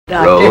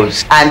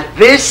Rose. And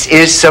this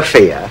is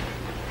Sophia.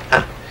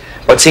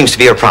 What seems to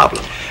be her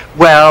problem?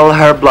 Well,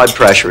 her blood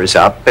pressure is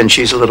up, and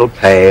she's a little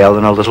pale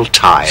and a little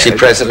tired. Is she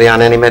presently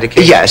on any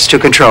medication? Yes, to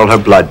control her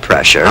blood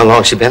pressure. How long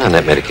has she been on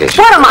that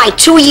medication? What am I,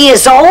 2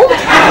 years old?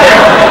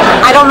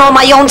 I don't know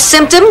my own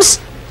symptoms.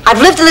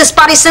 I've lived in this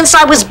body since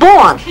I was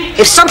born.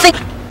 If something...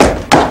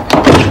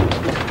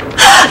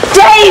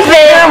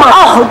 David!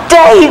 Oh,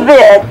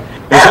 David!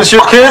 Is this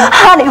your kid?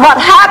 Honey, what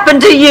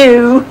happened to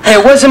you? Hey,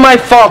 it wasn't my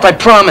fault, I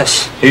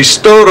promise. He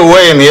stowed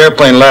away in the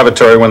airplane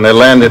lavatory when they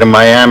landed in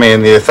Miami,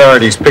 and the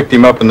authorities picked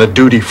him up in the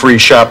duty-free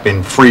shop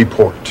in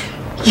Freeport.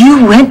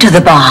 You went to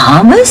the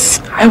Bahamas?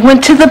 I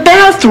went to the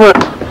bathroom.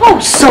 Oh,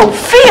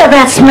 Sophia,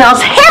 that smells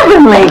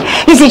heavenly.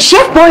 Is it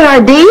Chef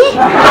Boyardee?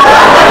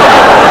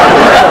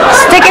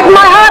 Stick it in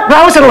my heart,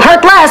 Rose. It'll hurt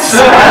less.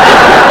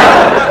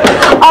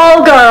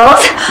 Oh,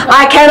 girls,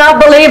 I cannot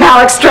believe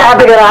how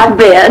extravagant I've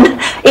been.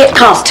 It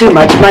cost too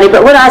much money,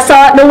 but when I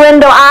saw it in the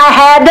window, I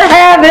had to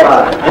have it.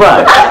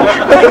 What?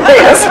 Look at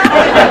this.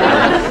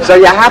 So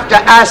you have to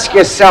ask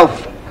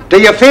yourself,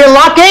 do you feel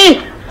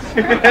lucky?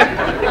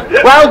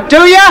 Well,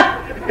 do you?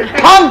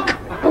 Punk!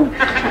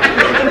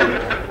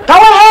 Go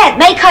ahead,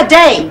 make her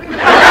day.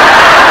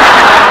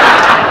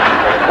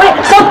 Wait,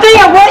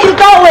 Sophia, where are you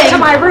going? To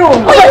my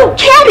room. Oh, you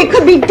can't. It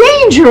could be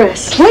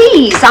dangerous.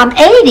 Please, I'm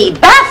 80.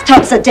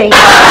 Bathtubs are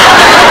dangerous.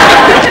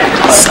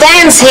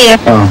 Stan's here.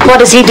 Oh. What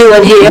is he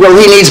doing here? Well,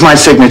 he needs my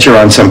signature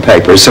on some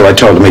papers, so I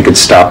told him he could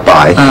stop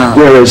by.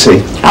 Where is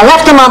he? I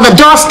left him on the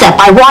doorstep.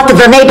 I wanted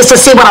the neighbors to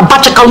see what a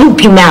bunch of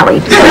galoop you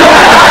married.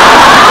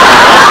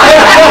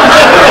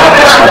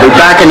 I'll be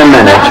back in a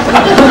minute.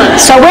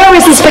 So where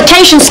is this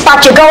vacation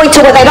spot you're going to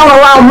where they don't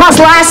allow much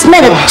last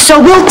minute? So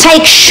we'll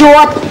take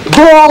short,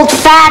 bald,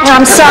 fat.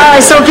 I'm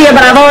sorry, Sophia,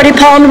 but I've already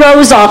pawned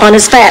Rose off on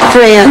his fat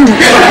friend.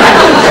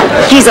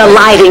 He's a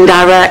lighting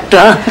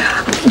director.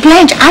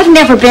 Blanche, I've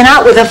never been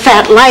out with a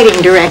fat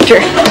lighting director.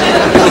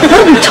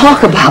 What do we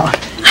talk about?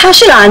 How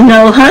should I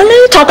know,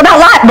 honey? Talk about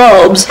light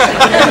bulbs.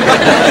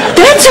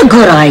 That's a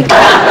good idea.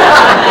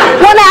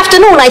 One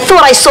afternoon, I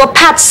thought I saw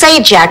Pat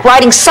Sajak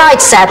riding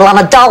side saddle on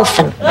a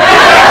dolphin.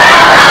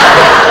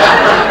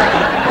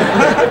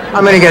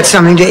 I'm gonna get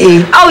something to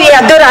eat. Oh,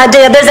 yeah, good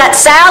idea. There's that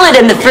salad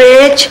in the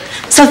fridge.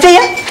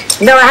 Sophia,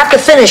 no, I have to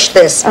finish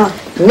this.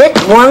 Knit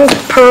 1,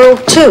 purl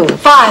 2.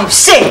 5,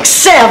 6,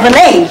 7,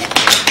 8.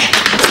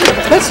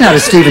 That's not a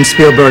Steven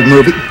Spielberg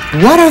movie.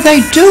 What are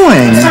they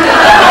doing?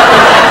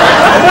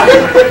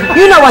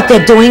 You know what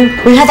they're doing.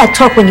 We had that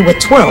talk when you were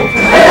 12.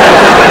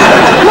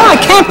 No, I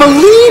can't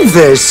believe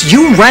this.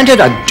 You rented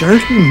a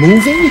dirty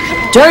movie?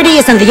 Dirty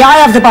is in the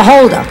eye of the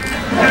beholder.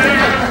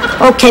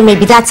 Okay,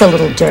 maybe that's a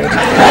little dirty.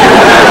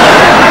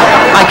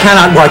 I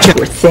cannot watch it.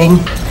 Poor thing.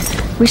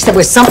 Wish there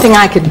was something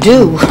I could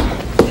do.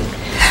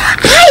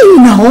 I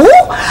know.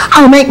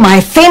 I'll make my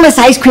famous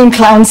ice cream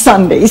clown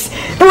sundaes.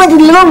 The one with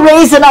the little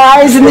raisin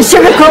eyes and the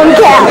sugar cone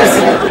caps.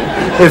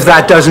 If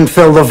that doesn't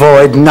fill the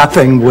void,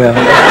 nothing will.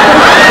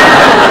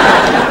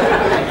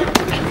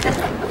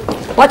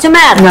 What's the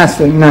matter?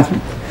 Nothing.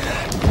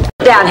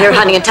 Down here,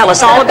 honey, and tell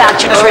us all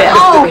about your trip.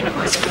 Oh, it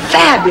was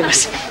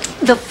fabulous.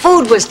 The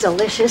food was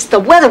delicious, the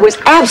weather was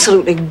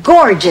absolutely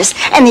gorgeous,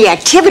 and the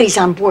activities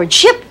on board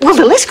ship, well,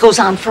 the list goes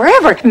on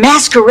forever.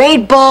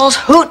 Masquerade balls,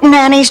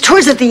 hootenannies,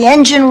 tours at the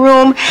engine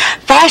room,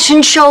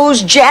 fashion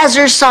shows,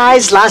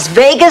 jazzercise, Las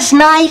Vegas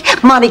night,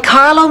 Monte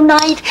Carlo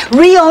night,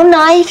 Rio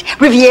night,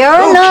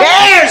 Riviera night.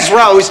 Who cares,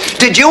 Rose?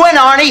 Did you and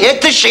Arnie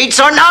hit the sheets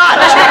or not?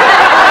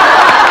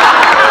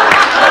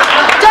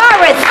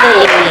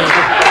 Dorothy!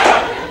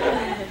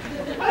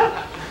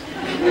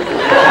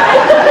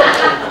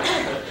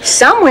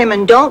 Some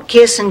women don't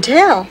kiss and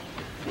tell.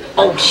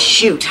 Oh,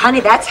 shoot, honey,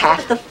 that's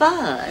half the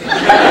fun.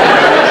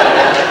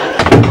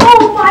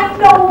 Oh, my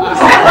nose!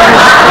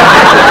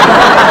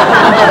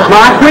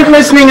 Ma, quit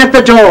listening at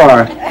the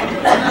door.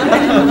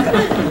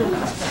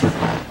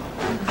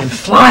 I'm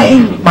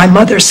flying my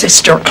mother's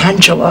sister,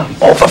 Angela,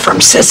 over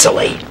from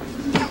Sicily.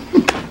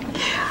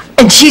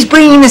 And she's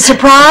bringing the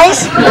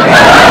surprise?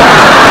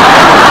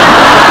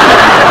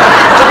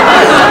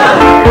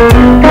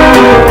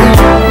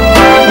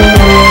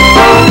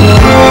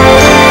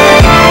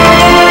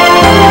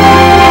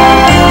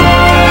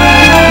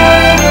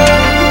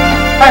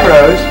 Hi,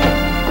 Rose.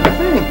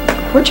 Hey,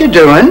 what you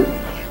doing?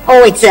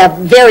 Oh, it's a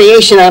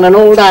variation on an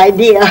old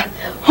idea.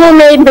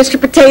 Homemade Mr.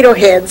 Potato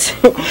Heads.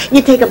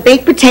 You take a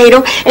baked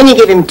potato and you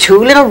give him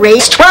 2 little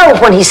rays. 12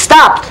 when he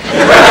stopped.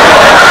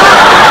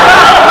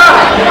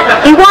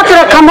 He wanted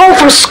to come home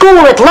from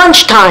school at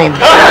lunchtime.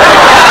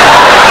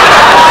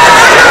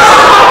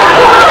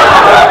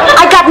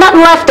 I got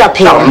nothing left up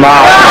here. Oh,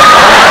 Ma.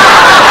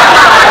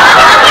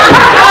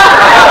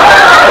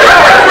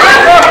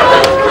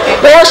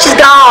 Well, she's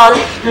gone.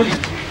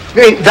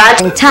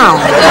 That In town.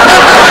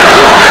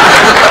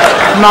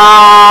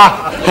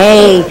 Ma.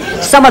 Hey,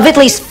 some of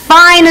Italy's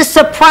finest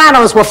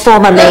sopranos were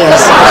former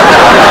mayors.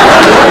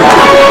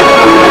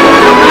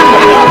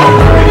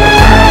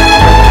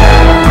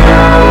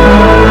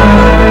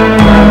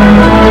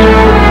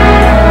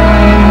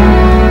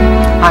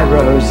 Hi,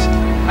 Rose.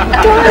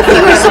 for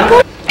your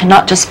support. And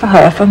not just for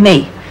her, for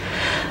me.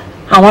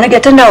 I want to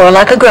get to know her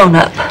like a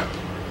grown-up.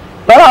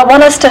 Well, I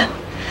want us to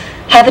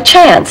have a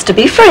chance to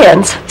be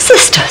friends,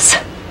 sisters.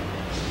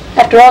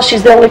 After all,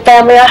 she's the only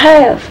family I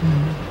have.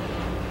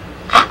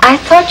 I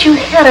thought you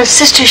had a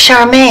sister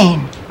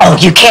Charmaine. Oh,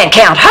 you can't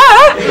count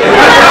her.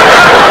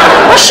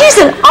 Well, she's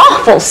an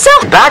awful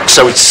self. Back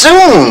so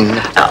soon.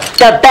 Oh,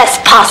 the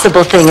best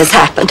possible thing has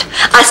happened.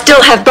 I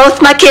still have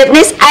both my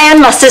kidneys and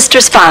my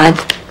sister's fine.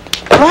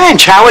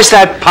 Blanche, how is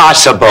that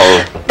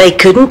possible? They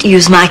couldn't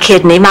use my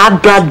kidney. My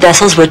blood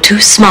vessels were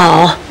too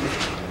small.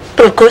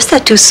 But of course they're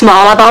too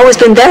small. I've always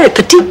been very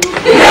petite.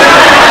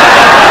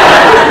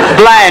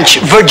 Blanche,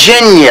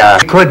 Virginia.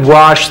 Could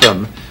wash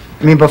them.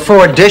 I mean,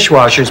 before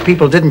dishwashers,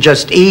 people didn't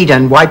just eat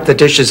and wipe the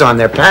dishes on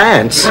their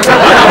pants.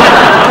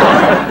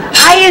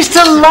 I used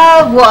to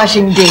love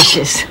washing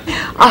dishes.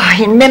 Oh,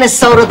 in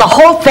Minnesota, the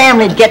whole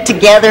family'd get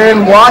together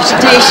and wash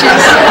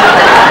dishes.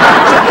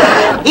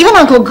 Even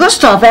Uncle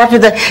Gustav after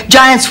the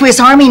giant Swiss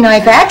Army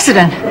knife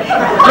accident.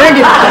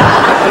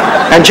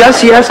 And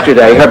just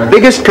yesterday, her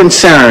biggest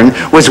concern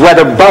was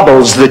whether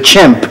Bubbles, the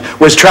chimp,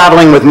 was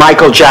traveling with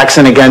Michael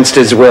Jackson against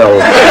his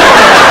will.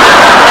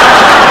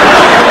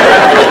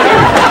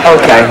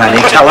 Okay,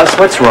 honey, tell us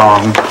what's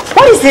wrong.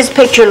 What does this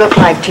picture look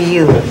like to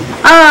you?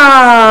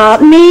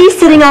 Me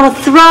sitting on a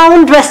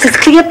throne dressed as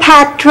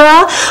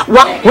Cleopatra,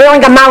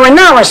 wearing a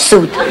marinara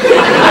suit.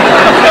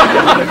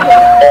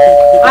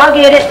 I'll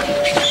get it.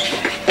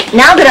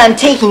 Now that I'm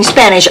taking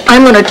Spanish,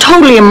 I'm going to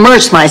totally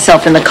immerse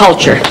myself in the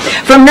culture.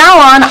 From now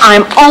on,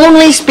 I'm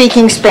only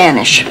speaking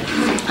Spanish.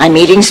 I'm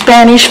eating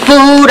Spanish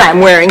food, I'm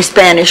wearing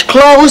Spanish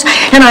clothes,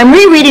 and I'm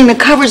rereading the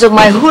covers of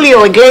my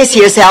Julio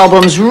Iglesias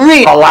albums.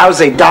 A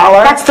lousy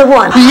dollar? That's the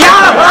one. Yeah!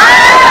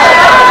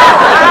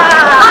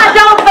 I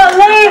don't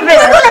believe it!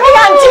 You're going to be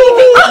on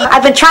TV!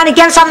 I've been trying to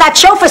get us on that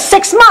show for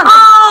 6 months.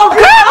 Oh,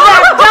 good!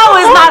 That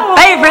show is my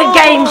favorite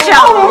game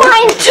show. Oh,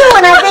 mine too,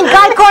 and I think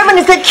Guy Corbin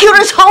is the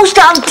cutest host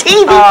on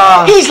TV.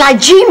 He's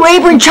like Gene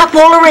Rayburn, Chuck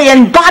Woolery,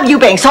 and Bob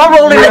Eubanks all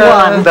rolled into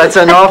one. That's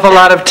an awful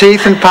lot of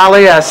teeth and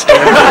polyester.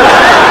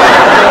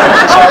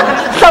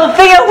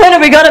 Sophia, when are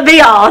we going to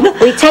be on?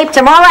 We tape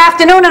tomorrow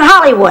afternoon in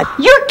Hollywood.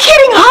 You're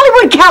kidding,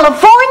 Hollywood,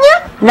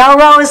 California? No,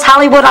 Rose,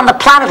 Hollywood on the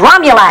planet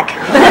Romulac.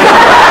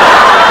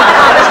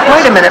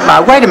 Wait a minute,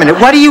 Ma, wait a minute.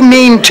 What do you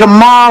mean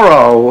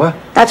tomorrow?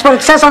 That's what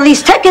it says on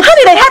these tickets.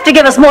 Honey, they have to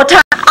give us more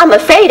time. I'm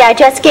afraid I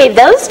just gave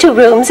those 2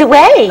 rooms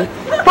away.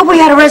 But we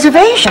had a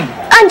reservation.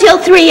 Until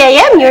 3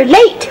 a.m. you're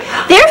late.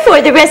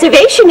 Therefore, the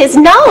reservation is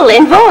null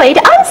and void.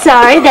 I'm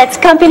sorry, that's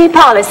company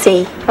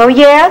policy. Oh,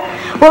 yeah?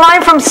 Well,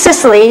 I'm from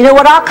Sicily. You know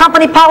what our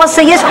company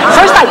policy is?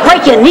 First, I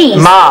break your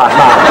knees. Ma.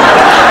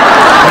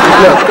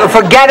 Look,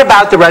 forget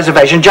about the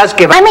reservation. Just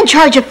give it. I'm in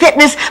charge of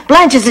fitness.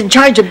 Blanche is in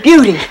charge of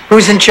beauty.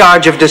 Who's in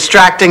charge of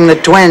distracting the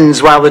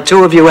twins while the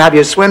 2 of you have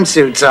your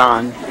swimsuits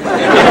on?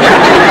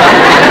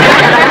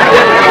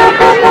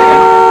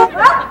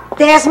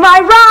 There's my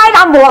ride.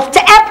 I'm off to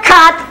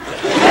Epcot.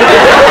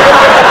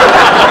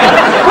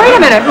 Wait a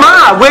minute,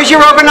 Ma. Where's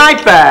your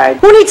overnight bag?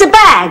 Who needs a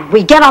bag?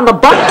 We get on the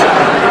bus.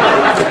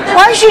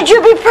 Why should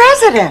you be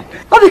president?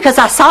 Well, because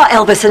I saw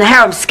Elvis and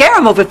Harem scare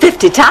him over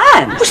 50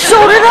 times.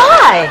 So did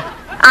I.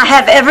 I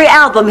have every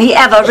album he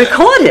ever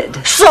recorded.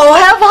 So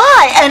have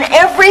I, and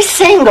every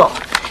single.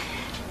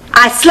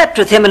 I slept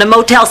with him in a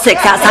Motel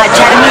 6 outside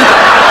Chattanooga.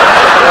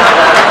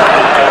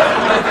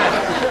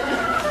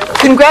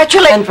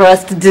 Congratulations for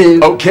us to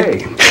do.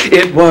 Okay.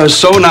 It was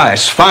so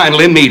nice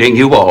finally meeting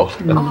you all.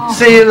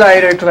 See you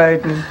later,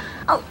 Clayton.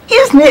 Oh,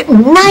 isn't it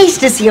nice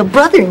to see a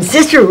brother and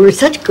sister who are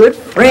such good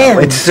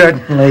friends? It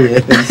certainly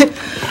is.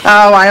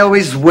 Oh, I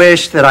always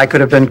wished that I could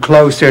have been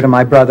closer to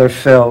my brother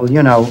Phil.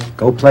 You know,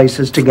 go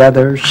places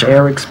together,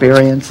 share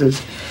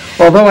experiences.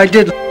 Although I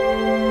did...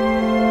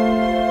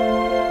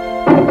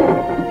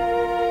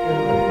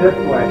 That's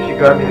why she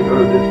got me to go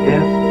to this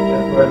dance.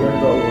 That's why I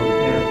learned all those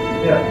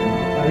dances. Yeah,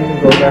 I even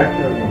go back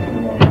there once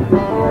in a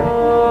while.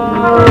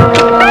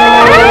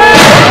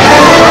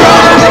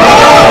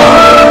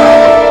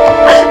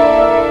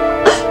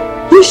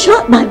 You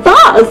shot my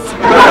vase.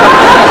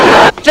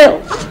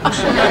 Phil,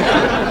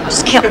 I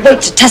just can't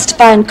wait to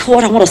testify in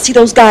court. I want to see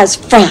those guys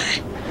fry.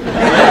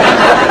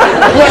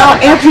 Well,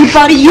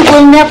 everybody, you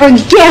will never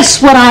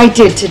guess what I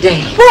did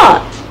today.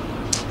 What?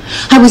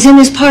 I was in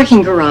this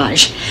parking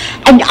garage,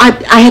 and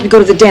I had to go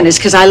to the dentist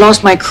because I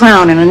lost my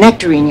crown in a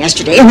nectarine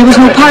yesterday, and there was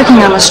no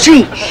parking on the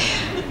street.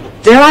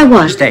 There I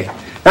was. Stay.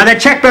 Now, that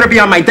check better be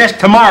on my desk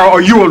tomorrow,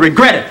 or you will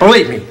regret it,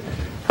 believe me.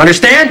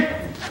 Understand?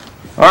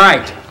 All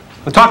right.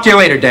 I'll talk to you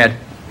later, Dad.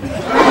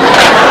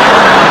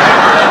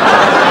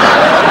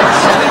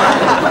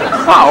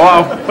 Oh,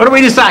 well, what have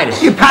we decided?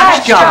 You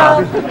passed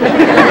job.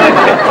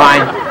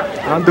 Fine.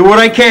 I'll do what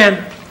I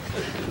can.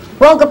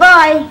 Well,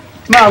 goodbye.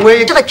 Ma, where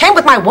you... Till it came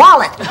with my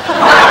wallet. Ma,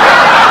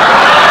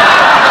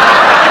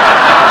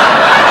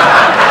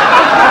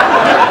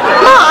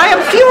 I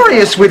am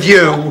furious with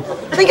you.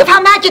 Think of how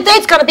mad your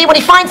date's gonna be when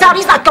he finds out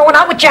he's not going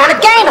out with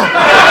Janet Gaynor.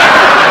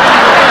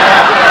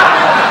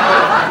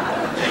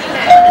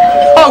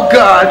 Oh,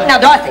 God. Now,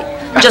 Dorothy,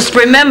 Just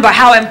remember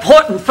how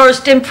important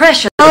first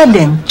impression. God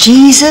and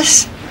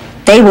Jesus.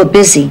 They were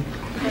busy.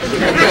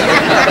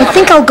 I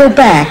think I'll go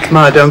back.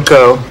 Ma, don't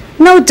go.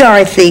 No,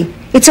 Dorothy.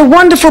 It's a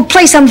wonderful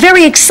place. I'm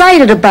very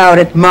excited about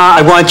it. Ma,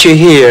 I want you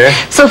here.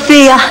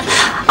 Sophia,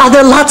 are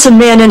there lots of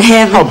men in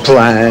heaven? Oh,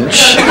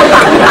 Blanche.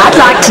 I'd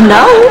like to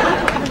know.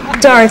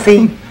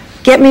 Dorothy,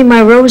 get me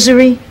my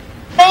rosary.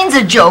 Kinds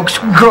of jokes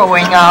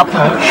growing up.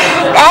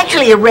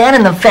 Actually, it ran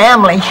in the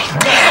family.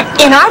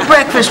 In our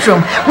breakfast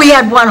room, we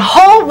had one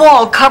whole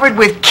wall covered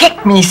with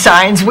kick me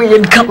signs we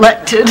had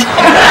collected.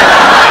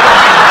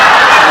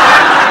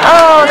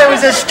 Oh, there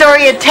was a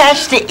story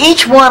attached to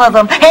each one of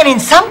them, and in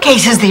some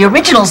cases, the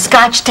original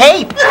Scotch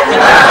tape.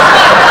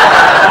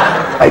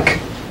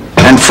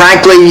 And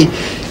frankly,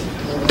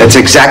 that's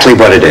exactly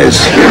what it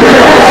is. You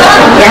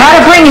had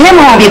to bring him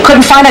home. You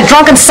couldn't find a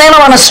drunken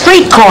sailor on a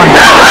street corner.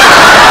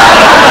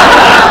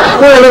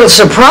 We're a little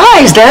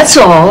surprised, that's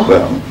all.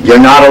 Well, you're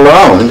not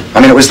alone.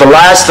 I mean, it was the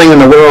last thing in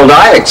the world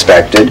I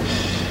expected.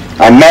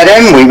 I met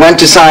him, we went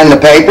to sign the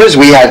papers,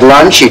 we had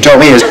lunch, he told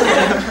me his...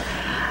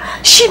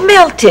 She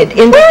melted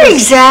into... Where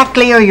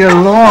exactly are your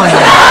loins?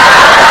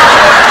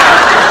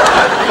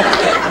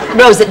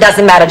 Rose, it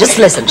doesn't matter. Just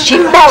listen. She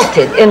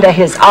melted into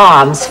his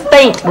arms,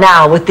 faint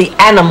now with the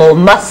animal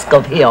musk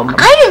of him.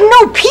 I didn't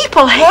know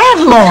people had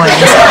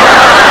loins.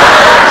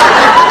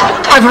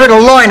 I've heard a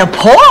loin of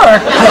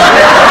pork.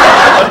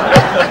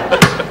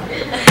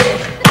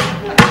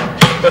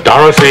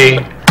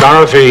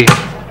 Dorothy.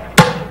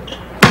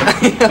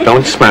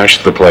 Don't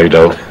smash the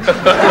Play-Doh.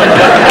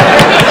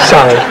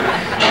 Sorry.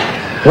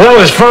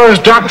 Well, as far as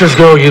doctors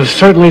go, you've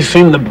certainly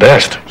seen the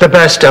best. The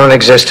best don't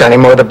exist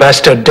anymore. The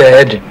best are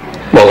dead.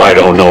 Well, I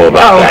don't know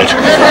about that.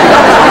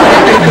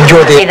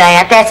 You're the...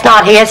 That's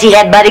not his. He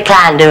had Buddy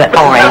Klein do it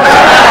for him.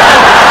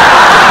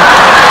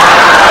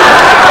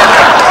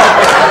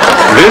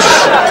 This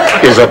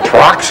is a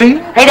proxy?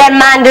 He doesn't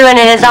mind doing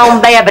it in his own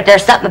bed, but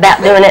there's something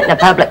about doing it in a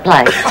public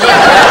place.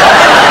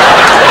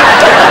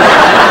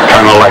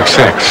 Kind of like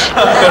sex.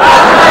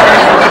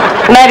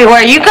 Maybe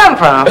where you come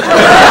from.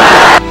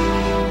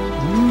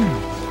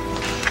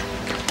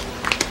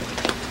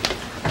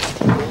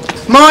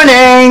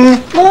 Morning.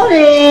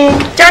 Morning.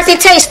 Dorothy,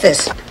 taste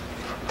this.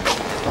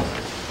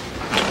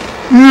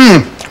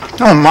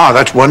 Oh, Ma,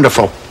 that's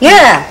wonderful.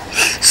 Yeah.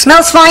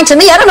 Smells fine to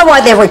me. I don't know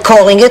why they were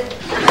calling it.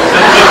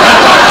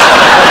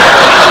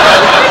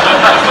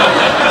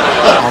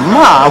 Oh,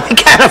 Ma, we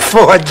can't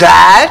afford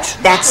that.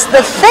 That's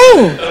the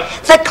thing.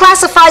 The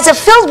classifieds are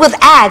filled with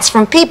ads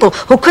from people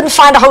who couldn't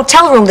find a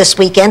hotel room this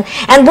weekend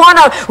and want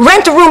to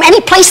rent a room any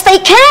place they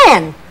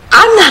can.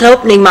 I'm not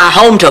opening my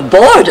home to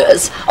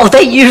boarders. Oh,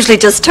 they usually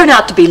just turn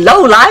out to be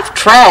low-life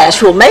trash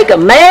who'll make a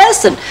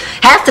mess, and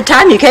half the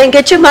time you can't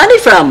get your money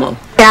from them.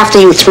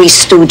 After you three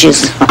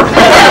stooges.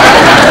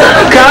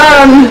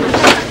 Come.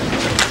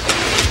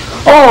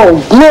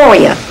 Oh,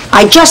 Gloria,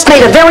 I just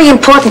made a very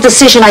important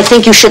decision I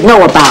think you should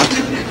know about.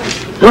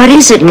 What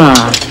is it, Ma?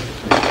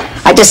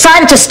 I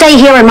decided to stay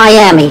here in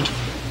Miami.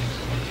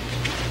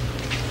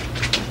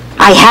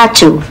 I had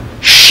to.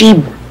 She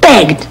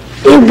begged.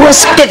 It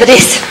was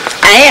fifties.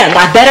 And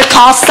I better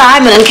call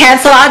Simon and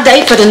cancel our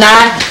date for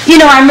tonight. You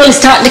know, I'm really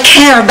starting to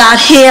care about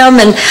him,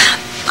 and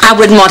I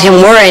wouldn't want him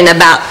worrying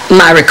about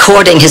my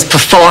recording his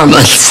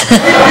performance.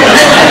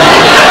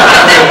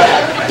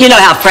 You know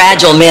how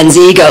fragile men's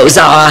egos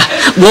are.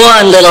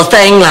 One little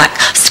thing like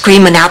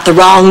screaming out the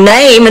wrong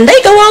name, and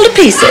they go all to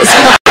pieces.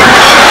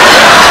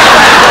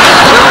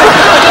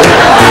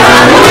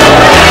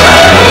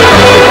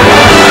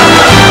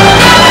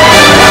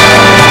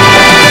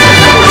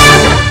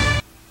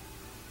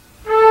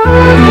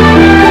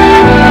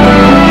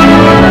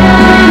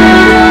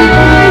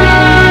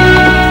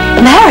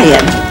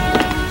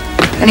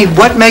 Annie,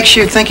 what makes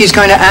you think he's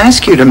going to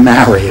ask you to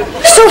marry him?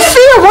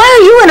 Sophia, why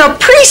are you in a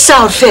priest's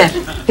outfit?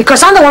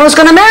 Because I'm the one who's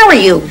going to marry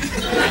you.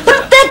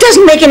 But that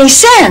doesn't make any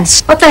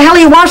sense. What the hell do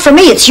you want from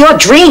me? It's your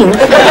dream.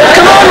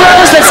 Come on,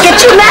 Rose, let's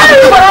get you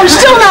married, but I'm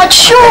still not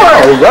sure.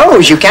 Oh,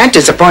 Rose, you can't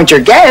disappoint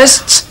your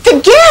guests. The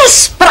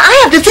guests? But I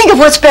have to think of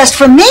what's best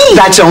for me.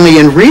 That's only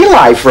in real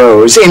life,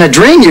 Rose. In a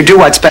dream, you do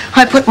what's best.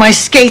 I put my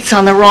skates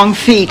on the wrong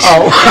feet.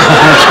 Oh.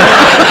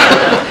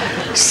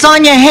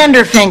 Sonia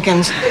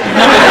Henderfinkins.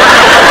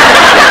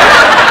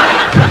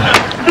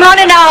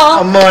 Morning,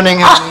 all.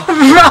 Morning, Annie.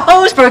 Oh,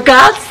 Rose, for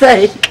God's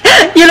sake.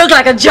 You look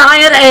like a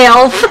giant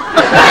elf.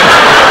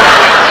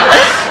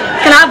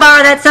 Can I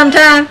borrow that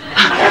sometime?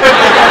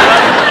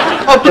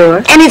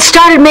 And it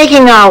started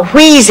making a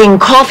wheezing,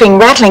 coughing,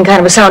 rattling kind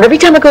of a sound every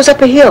time it goes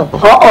up a hill.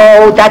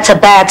 Uh-oh, that's a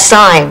bad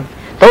sign.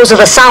 Those are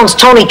the sounds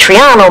Tony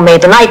Triano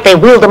made the night they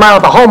wheeled him out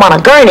of the home on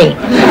a gurney.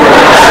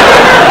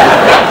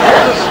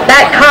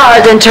 That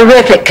car's in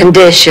terrific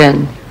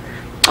condition.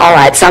 All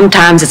right,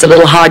 sometimes it's a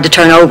little hard to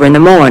turn over in the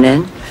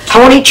morning.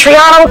 Tony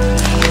Triano?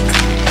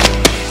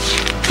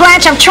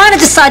 Blanche, I'm trying to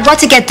decide what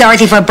to get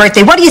Dorothy for her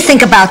birthday. What do you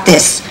think about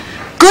this?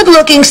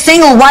 Good-looking,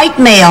 single white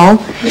male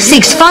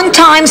seeks fun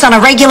times on a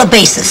regular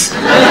basis.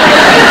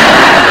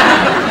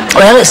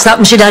 Well, it's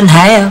something she doesn't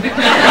have.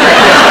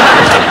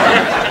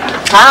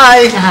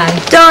 Hi. Hi.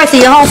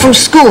 Dorothy, you're home from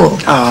school.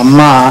 Oh,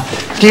 Ma,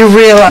 do you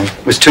realize...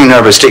 I was too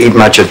nervous to eat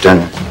much at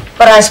dinner.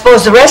 But I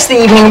suppose the rest of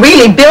the evening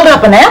really built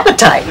up an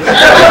appetite.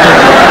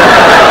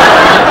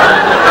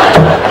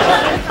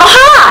 Oh,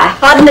 hi.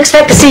 I didn't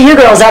expect to see you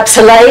girls up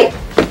so late.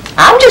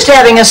 I'm just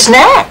having a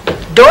snack.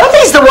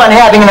 Dorothy's the one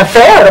having an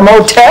affair at a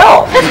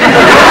motel.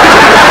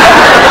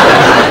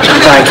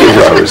 Thank you,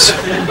 Rose.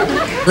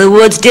 The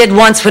Woods did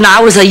once when I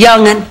was a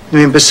young'un. I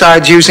mean,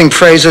 besides using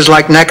phrases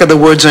like neck of the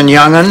woods and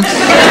young'un?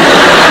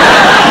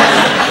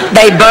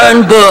 They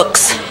burned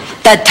books.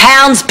 The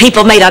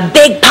townspeople made a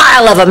big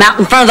pile of them out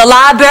in front of the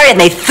library, and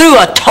they threw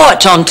a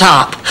torch on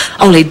top.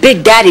 Only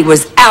Big Daddy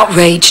was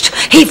outraged.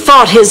 He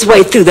fought his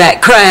way through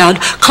that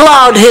crowd,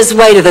 clawed his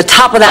way to the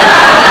top of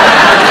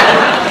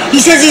that... He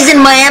says he's in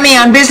Miami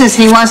on business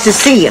and he wants to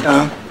see you.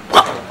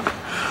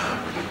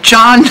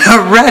 John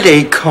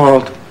Reddy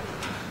called.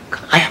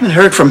 I haven't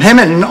heard from him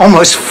in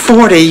almost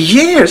 40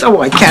 years. Oh,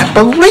 I can't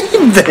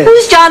believe this.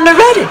 Who's John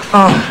Reddy?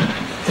 Oh,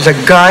 he's a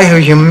guy who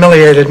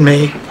humiliated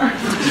me.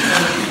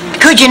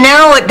 Could you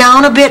narrow it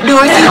down a bit,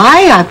 Dorothy?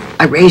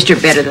 I raised her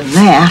better than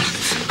that.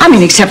 I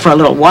mean, except for a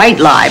little white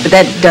lie, but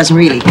that doesn't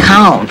really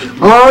count.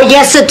 Oh,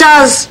 yes, it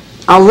does.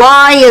 A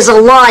lie is a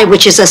lie,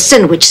 which is a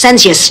sin, which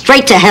sends you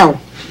straight to hell.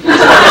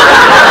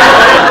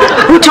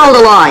 Who told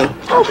a lie?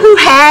 Oh, who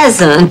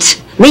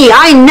hasn't? Me,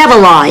 I never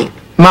lie.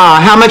 Ma,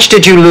 how much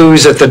did you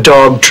lose at the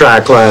dog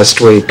track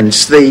last week?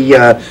 It's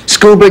the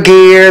scuba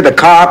gear, the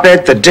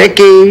carpet, the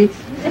dicky.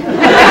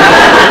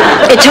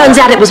 It turns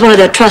out it was one of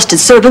their trusted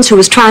servants who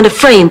was trying to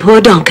frame poor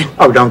Duncan.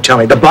 Oh, don't tell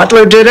me. The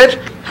butler did it?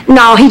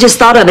 No, he just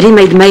thought of it. He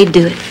made the maid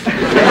do it.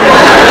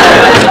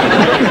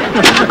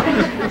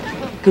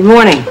 Good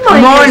morning.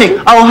 Good morning.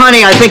 Oh,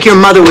 honey, I think your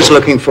mother was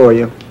looking for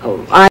you.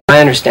 Oh, I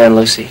understand,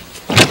 Lucy.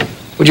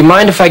 Would you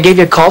mind if I gave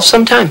you a call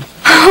sometime?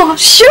 Oh,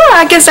 sure.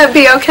 I guess that'd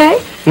be okay.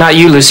 Not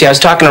you, Lucy. I was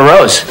talking to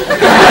Rose.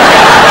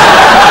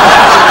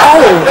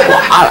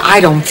 Oh, I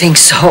don't think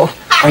so.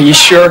 Are you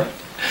sure?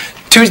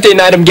 Tuesday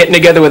night, I'm getting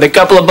together with a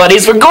couple of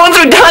buddies. We're going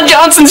through Don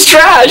Johnson's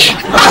trash.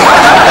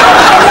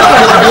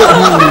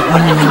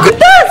 Good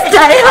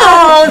birthday!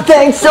 Oh,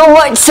 thanks so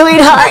much,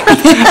 sweetheart.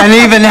 An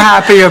even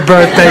happier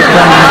birthday,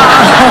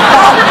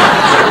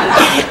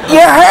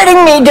 You're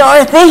hurting me,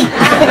 Dorothy.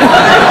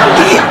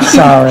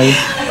 Sorry.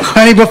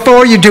 Honey,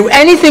 before you do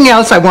anything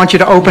else, I want you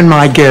to open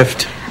my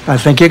gift. I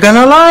think you're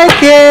gonna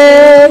like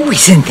it. Oh,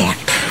 isn't that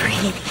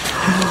pretty?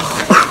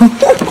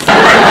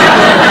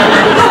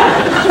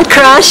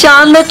 Crush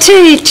on the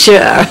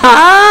teacher.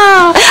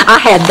 Ah, I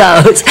had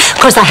those. Of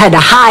course, I had to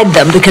hide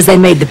them because they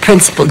made the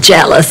principal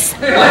jealous.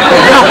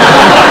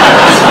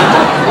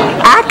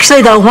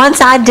 Actually, though, once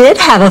I did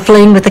have a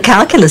fling with the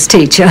calculus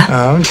teacher.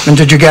 Oh, and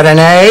did you get an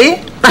A?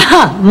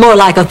 More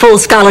like a full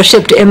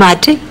scholarship to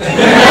MIT.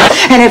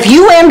 And if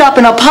you end up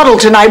in a puddle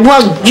tonight,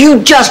 well, you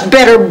just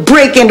better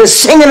break into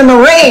Singing in the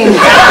Rain.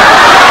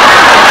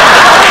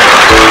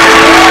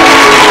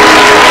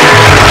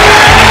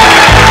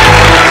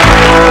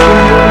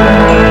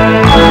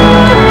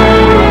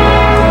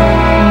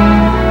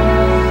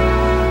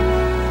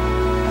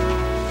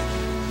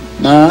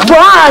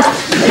 What?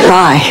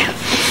 Why?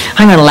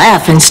 I'm gonna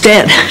laugh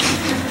instead.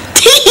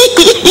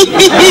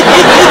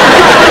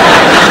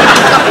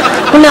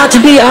 Well, now, to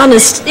be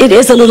honest, it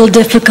is a little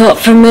difficult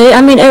for me.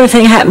 I mean,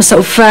 everything happened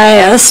so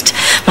fast.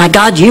 My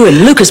God, you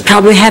and Lucas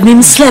probably haven't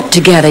even slept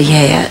together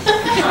yet.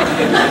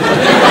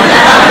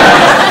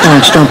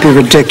 Lawrence, don't be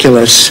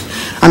ridiculous.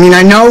 I mean,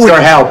 I know...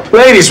 Your help.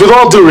 Ladies, with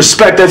all due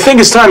respect, I think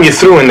it's time you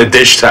threw in the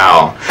dish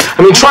towel.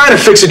 I mean, trying to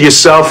fix it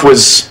yourself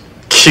was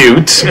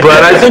cute,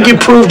 but I think you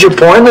proved your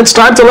point, and it's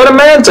time to let a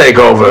man take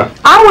over.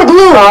 I'm with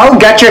Lou. Oh,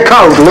 get your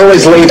coat. Lou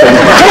is leaving.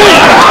 Hey,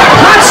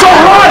 not so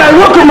hard. I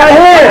look at my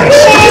hands.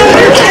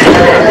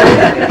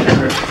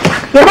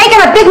 You're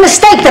making a big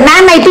mistake. The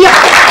man may be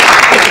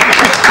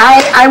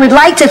I would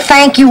like to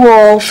thank you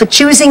all for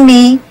choosing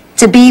me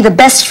to be the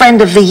best friend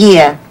of the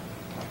year.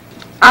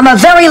 I'm a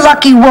very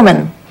lucky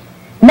woman.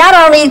 Not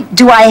only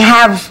do I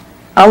have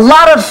a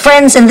lot of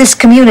friends in this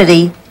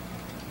community,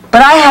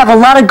 but I have a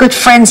lot of good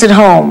friends at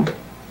home.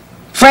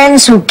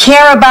 Friends who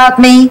care about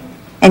me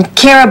and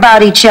care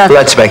about each other.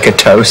 Let's make a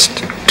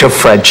toast to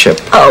friendship.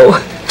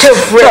 Oh, to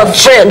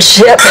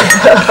friendship.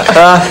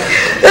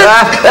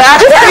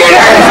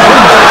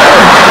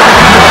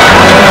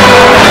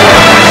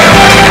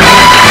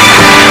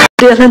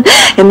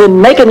 And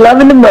then making love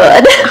in the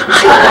mud.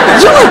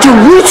 You went to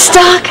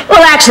Woodstock?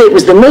 Well, actually, it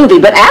was the movie,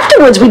 but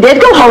afterwards we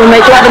did go home and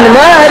make love in the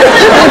mud.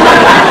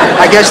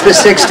 I guess the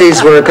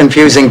 60s were a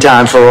confusing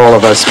time for all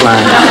of us,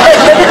 Glenn.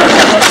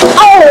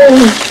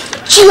 Oh,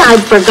 gee,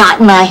 I'd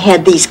forgotten I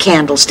had these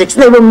candlesticks.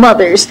 They were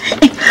Mother's.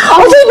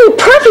 Oh, they'd be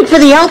perfect for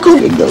the uncle.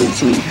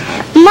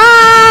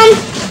 Mom!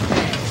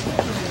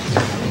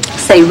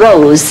 Say,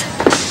 Rose,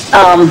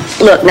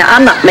 look, now,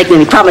 I'm not making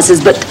any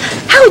promises, but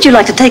how would you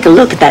like to take a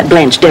look at that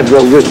Blanche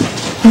Devereaux room?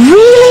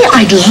 Really?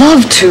 I'd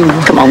love to.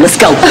 Come on, let's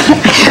go.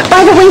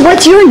 By the way,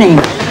 what's your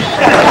name?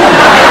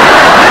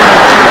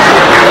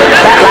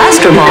 That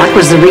last remark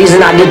was the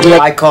reason I didn't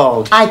let... I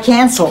called. I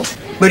canceled.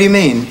 What do you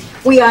mean?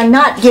 We are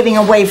not giving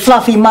away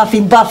Fluffy,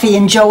 Muffy, Buffy,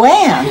 and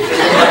Joanne.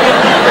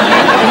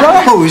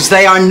 Rose,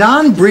 they are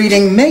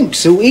non-breeding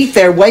minks who eat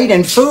their weight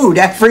in food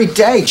every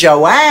day,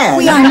 Joanne.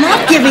 We are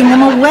not giving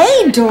them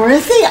away,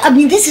 Dorothy. I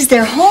mean, this is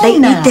their home They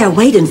now. eat their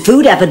weight in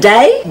food every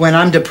day? When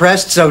I'm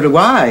depressed, so do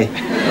I.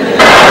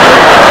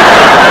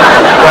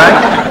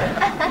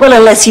 What? Well,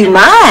 unless you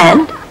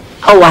mind.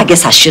 Oh, I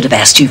guess I should have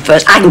asked you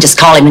first. I can just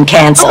call him and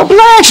cancel. Oh,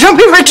 Blanche, don't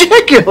be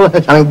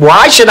ridiculous. I mean,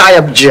 why should I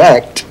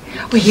object?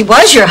 Well, he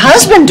was your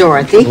husband,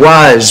 Dorothy.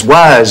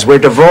 Was. We're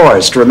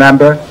divorced,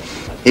 remember?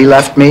 He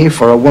left me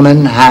for a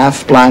woman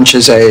half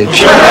Blanche's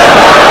age.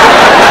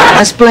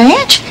 Miss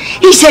Blanche?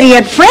 He said he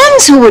had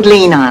friends who would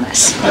lean on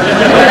us.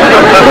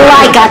 Well,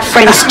 I got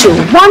friends too.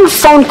 One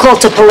phone call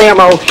to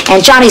Palermo,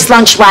 and Johnny's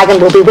lunch wagon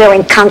will be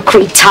wearing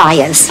concrete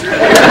tires.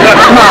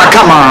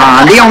 Come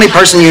on. The only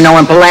person you know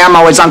in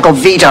Palermo is Uncle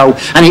Vito,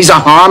 and he's a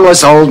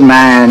harmless old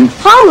man.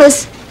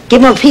 Harmless?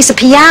 Give him a piece of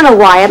piano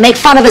wire, make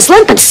fun of his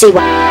limp, and see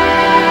what...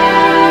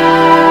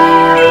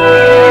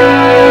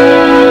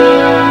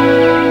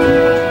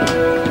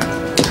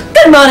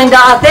 Good morning,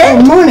 Dorothy.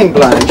 Good morning,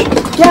 Blanche.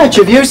 Blanche,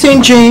 have you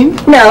seen Jean?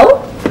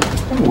 No.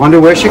 I wonder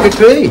where she could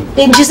be.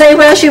 Didn't you say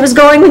where she was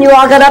going when you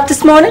all got up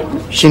this morning?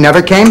 She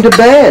never came to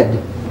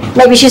bed.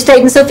 Maybe she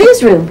stayed in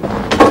Sophia's room.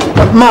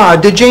 Ma,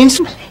 did Jean...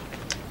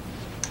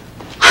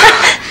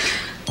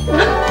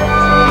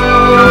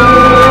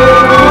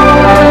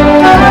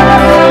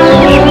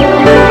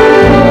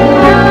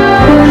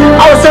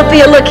 Oh,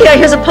 Sophia, look here.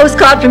 Here's a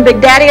postcard from Big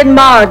Daddy and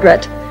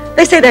Margaret.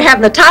 They say they're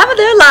having the time of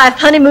their life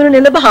honeymooning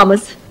in the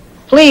Bahamas.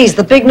 Please,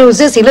 the big news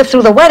is he lived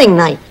through the wedding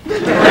night.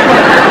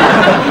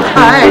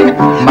 Hi,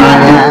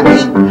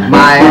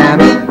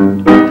 Miami,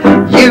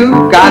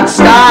 you got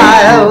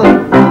style.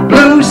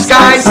 Blue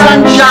sky,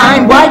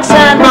 sunshine, white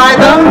sand by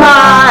the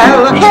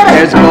mile.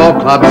 There's ball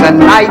clubs and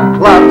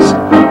nightclubs,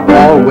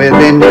 all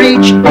within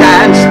reach.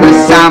 Dance the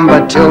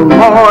samba till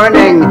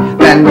morning,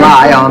 then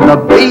lie on the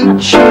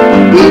beach.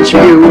 Each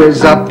view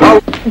is a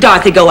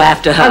Dorothy, go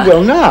after her. I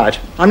will not.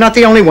 I'm not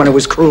the only one who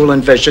was cruel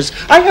and vicious.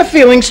 I have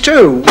feelings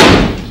too.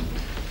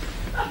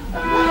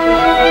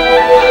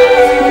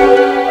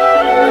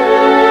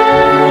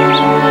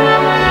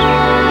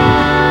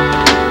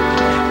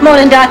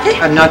 Morning, Dorothy.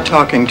 I'm not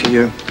talking to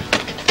you.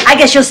 I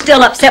guess you're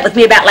still upset with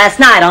me about last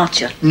night, aren't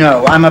you?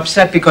 No, I'm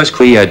upset because...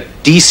 Be a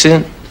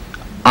decent,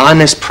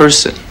 honest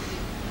person.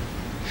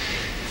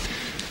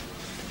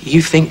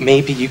 You think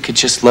maybe you could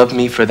just love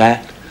me for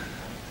that?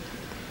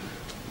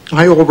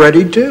 I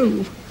already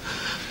do.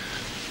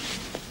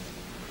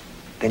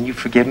 Then you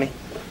forgive me?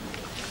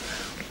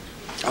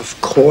 Of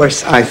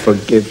course I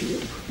forgive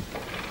you.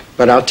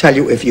 But I'll tell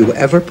you, if you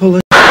ever pull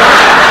it...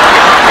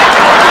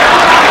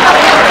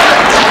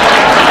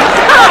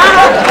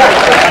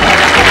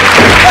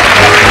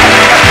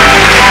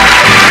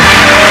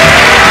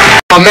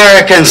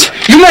 Americans,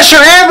 you measure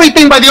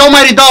everything by the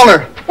almighty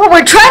dollar. Well,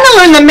 we're trying to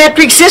learn the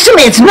metric system.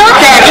 It's not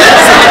that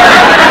easy.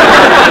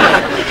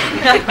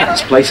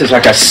 This place is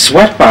like a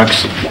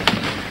sweatbox.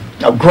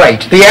 Oh,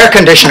 great. The air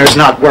conditioner's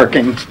not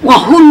working. Well,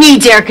 who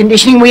needs air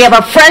conditioning? We have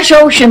a fresh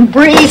ocean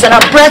breeze and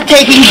a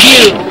breathtaking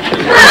view.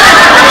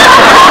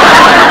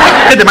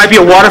 There might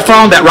be a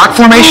waterfall in that rock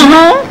formation.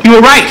 You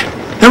were right.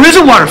 There is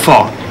a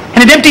waterfall,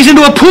 and it empties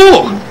into a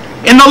pool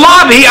in the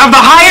lobby of the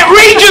Hyatt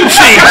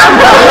Regency.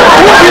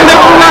 We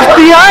never left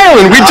the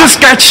island. We just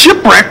got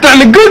shipwrecked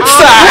on the good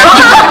side.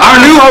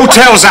 Our new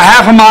hotel's a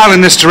half a mile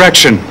in this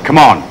direction.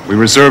 Come on, we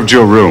reserved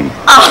your room.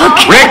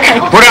 Rick,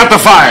 put out the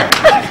fire.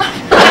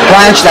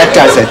 Blanche, that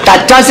does it.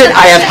 That does it.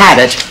 I have had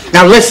it.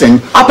 Now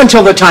listen, up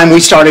until the time we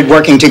started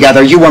working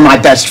together, you were my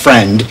best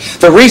friend.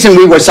 The reason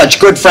we were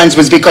such good friends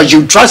was because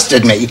you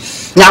trusted me.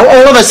 Now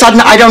all of a sudden,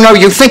 I don't know,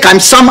 you think I'm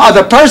some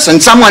other person,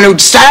 someone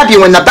who'd stab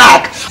you in the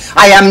back.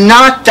 I am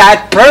not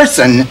that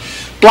person.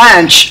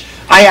 Blanche,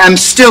 I am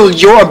still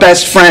your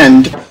best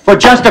friend. For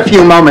just a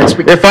few moments.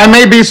 If I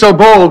may be so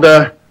bold,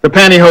 the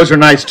pantyhose are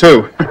nice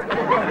too.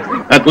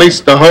 At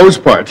least the hose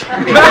part.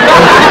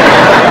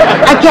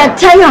 I can't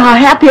tell you how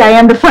happy I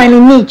am to finally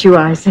meet you,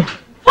 Isaac.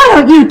 Why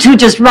don't you two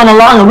just run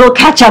along and we'll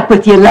catch up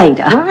with you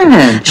later?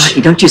 Blanche.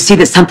 Dorothy, don't you see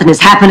that something is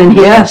happening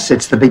here? Yes,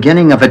 it's the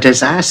beginning of a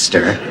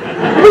disaster.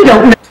 We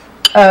don't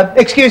know.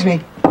 Excuse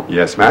me.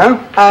 Yes, ma'am?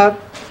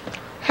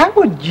 How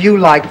would you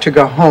like to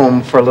go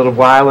home for a little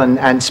while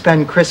and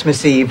spend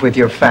Christmas Eve with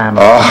your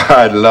family? Oh,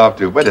 I'd love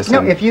to. But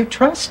No, if you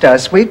trust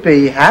us, we'd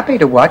be happy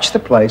to watch the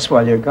place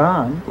while you're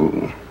gone.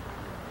 Ooh.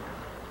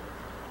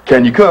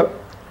 Can you cook?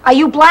 Are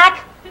you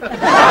black?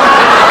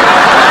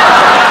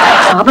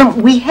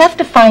 Problem, we have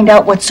to find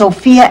out what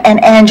Sophia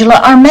and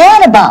Angela are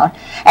mad about,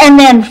 and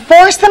then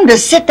force them to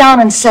sit down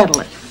and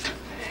settle it.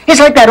 It's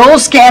like that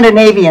old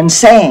Scandinavian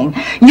saying,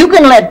 you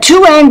can let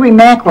two angry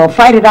mackerel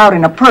fight it out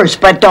in a purse,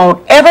 but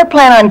don't ever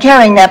plan on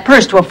carrying that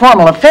purse to a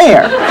formal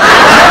affair.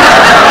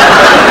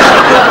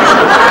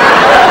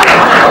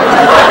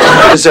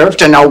 You deserve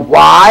to know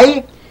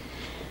why?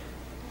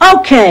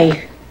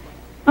 Okay.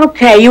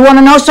 Okay, you want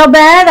to know so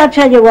bad? I'll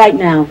tell you right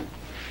now.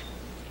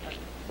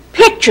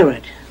 Picture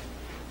it.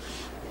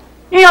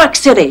 New York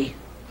City,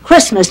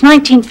 Christmas,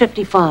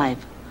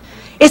 1955.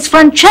 It's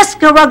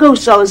Francesca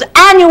Raguso's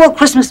annual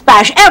Christmas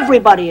bash.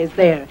 Everybody is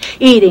there,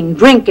 eating,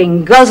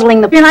 drinking,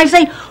 guzzling the... And I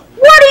say,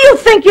 what do you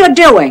think you're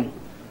doing?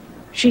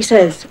 She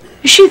says,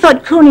 she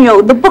thought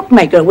Cuneo, the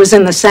bookmaker, was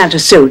in the Santa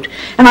suit.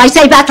 And I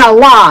say, that's a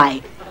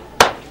lie.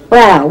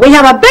 Well, we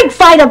have a big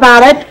fight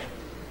about it.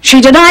 She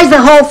denies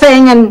the whole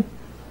thing, and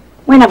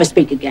we never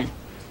speak again.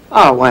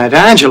 Oh, Aunt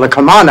Angela,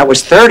 come on, that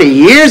was 30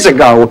 years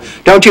ago.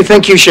 Don't you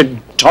think you should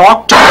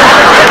talk to her?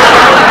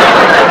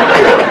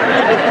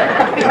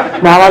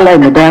 Now I lay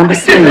me down to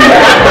sleep.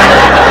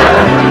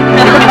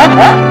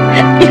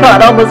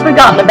 I'd almost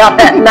forgotten about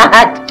that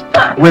night.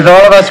 With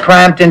all of us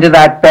cramped into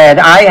that bed,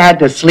 I had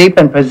to sleep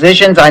in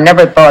positions I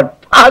never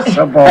thought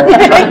possible.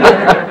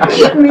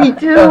 Me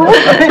too.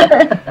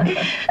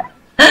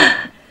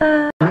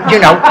 You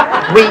know,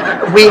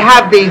 we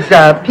have these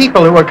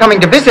people who are coming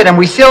to visit, and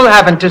we still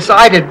haven't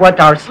decided what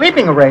our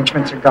sleeping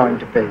arrangements are going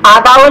to be.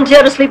 I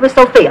volunteer to sleep with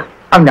Sophia.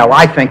 Oh, no,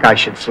 I think I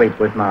should sleep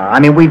with Ma. I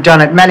mean, we've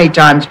done it many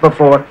times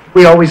before.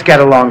 We always get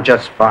along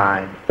just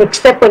fine.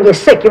 Except when you're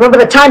sick. You remember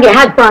the time you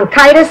had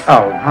bronchitis?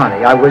 Oh,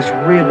 honey, I was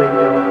really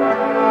ill.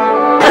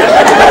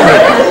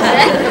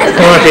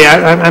 Dorothy,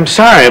 I'm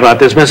sorry about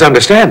this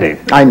misunderstanding.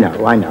 I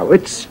know.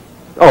 It's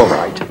all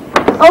right.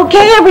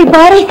 Okay,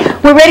 everybody.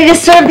 We're ready to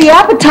serve the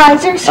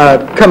appetizers.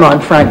 Come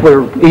on, Frank.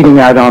 We're eating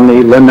out on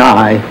the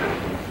lanai.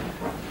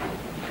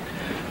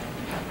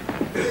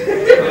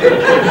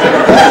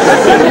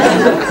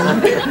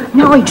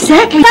 No,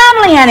 exactly.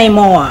 Family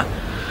anymore.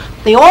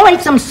 They all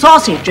ate some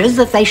sausages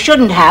that they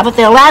shouldn't have at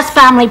their last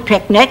family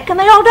picnic, and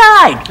they all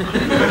died.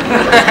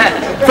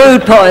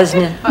 Food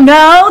poisoning.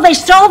 No, they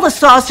stole the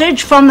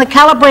sausage from the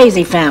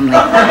Calabrese family.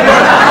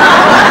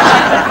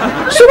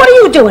 So what are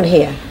you doing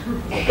here?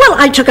 Well,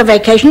 I took a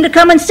vacation to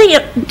come and see you.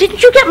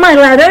 Didn't you get my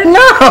letter?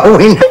 No. Well,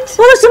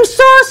 there's some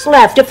sauce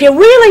left. If you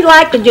really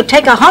liked it, you'd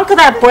take a hunk of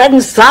that bread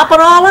and sop it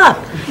all up.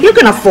 You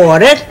can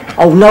afford it.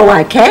 Oh, no,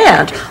 I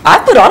can't.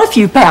 I've put on a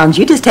few pounds.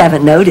 You just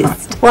haven't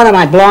noticed. What, am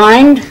I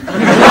blind?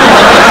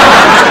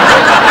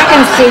 I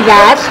can see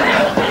that.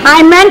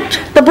 I meant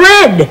the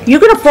bread. You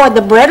can afford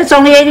the bread. It's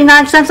only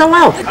 89 cents a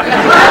loaf.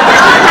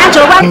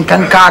 Angela, what?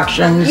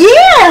 Concoctions.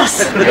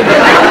 Yes!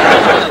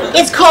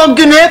 It's called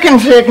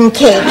Gnerkenflirten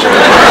cake.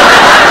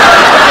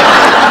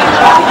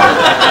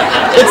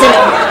 It's an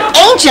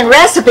ancient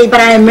recipe, but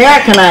I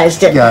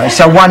Americanized it. Yeah,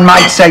 so one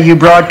might say you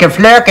brought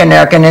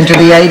Geflerkenerken into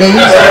the 80s?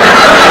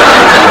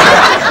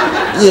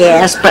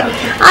 Yes, but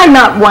I'm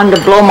not one to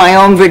blow my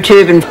own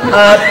vertuven.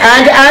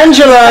 And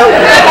Angela,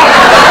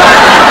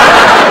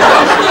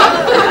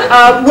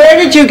 where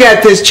did you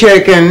get this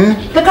chicken?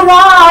 The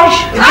garage.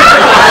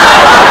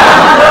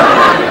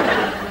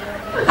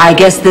 I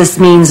guess this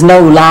means no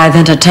live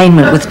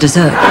entertainment with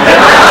dessert.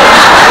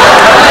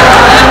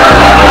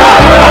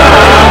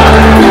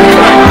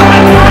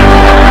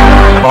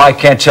 I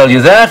can't tell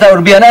you that. That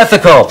would be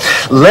unethical.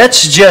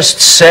 Let's just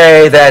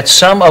say that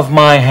some of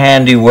my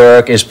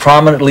handiwork is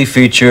prominently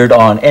featured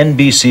on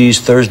NBC's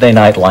Thursday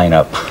night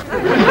lineup.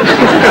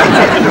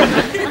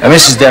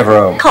 Mrs.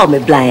 Devereaux. Call me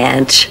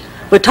Blanche.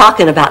 We're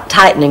talking about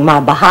tightening my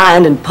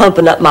behind and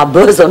pumping up my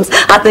bosoms.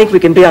 I think we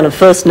can be on a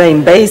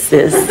first-name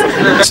basis.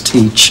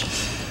 Teach.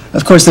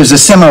 Of course, there's a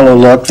similar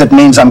look that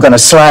means I'm going to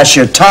slash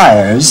your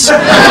tires.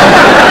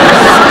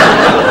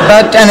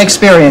 But an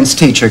experienced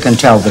teacher can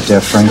tell the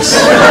difference.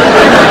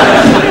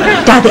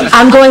 Daddy,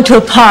 I'm going to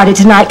a party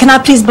tonight. Can I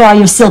please borrow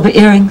your silver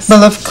earrings?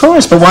 Well, of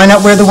course, but why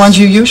not wear the ones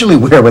you usually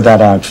wear with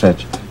that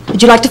outfit?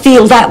 Would you like to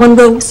feel that one,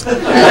 Rose?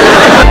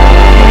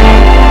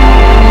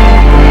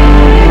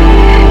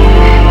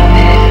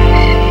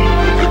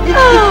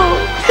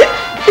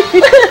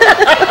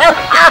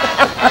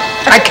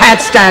 I can't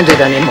stand it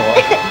anymore.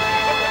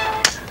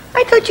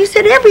 I thought you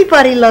said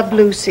everybody loved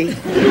Lucy.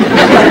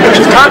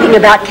 She's talking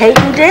about Kate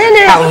and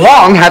Dennis. How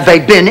long have they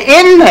been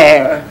in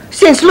there?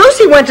 Since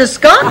Lucy went to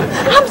Scotland.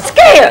 I'm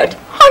scared.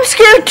 I'm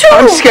scared, too.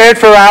 I'm scared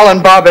for Al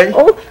and Bobby.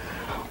 Oh.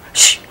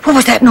 Shh. What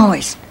was that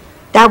noise?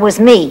 That was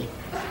me.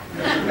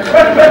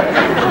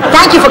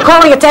 Thank you for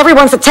calling it to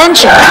everyone's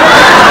attention.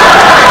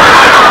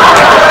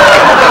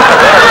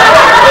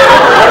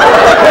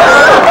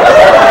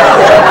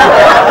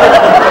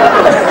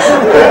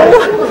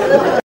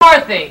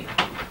 Dorothy.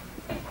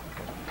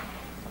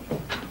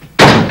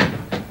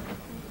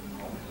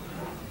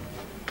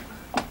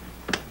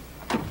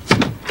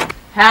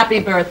 Happy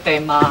birthday,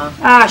 Ma.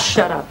 Ah,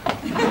 shut up.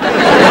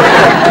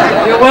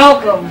 You're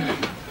welcome.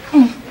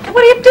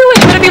 What are you doing?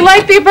 You're going to be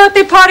late for your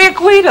birthday party at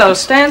Guido.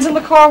 Stan's in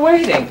the car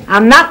waiting.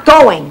 I'm not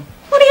going.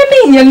 What do you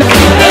mean you're not?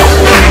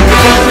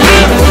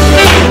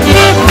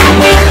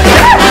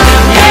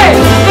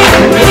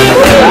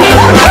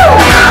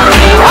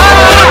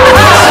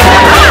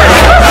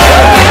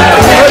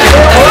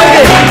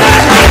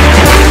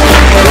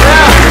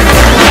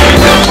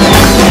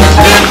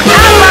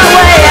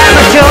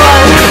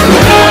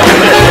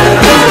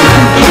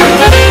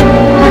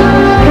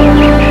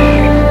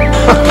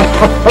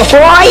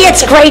 Boy,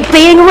 it's great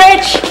being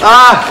rich.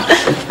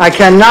 I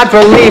cannot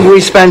believe we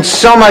spent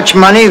so much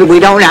money that we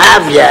don't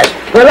have yet.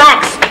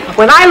 Relax.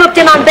 When I looked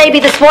in on Baby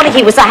this morning,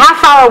 he was a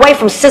half hour away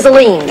from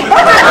sizzling.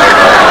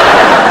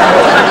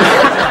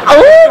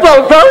 Oh,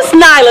 well, Rose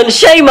Nyland,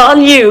 shame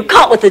on you.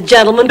 Caught with a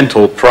gentleman.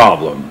 Mental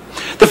problem.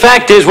 The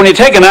fact is, when you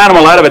take an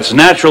animal out of its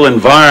natural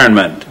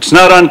environment, it's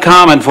not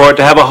uncommon for it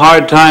to have a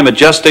hard time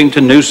adjusting to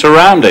new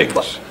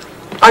surroundings.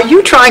 Are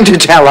you trying to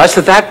tell us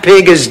that that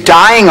pig is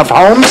dying of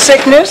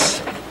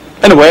homesickness?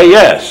 In a way,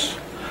 yes.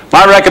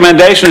 My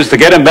recommendation is to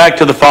get him back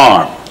to the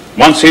farm.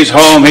 Once he's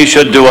home, he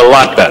should do a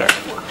lot better.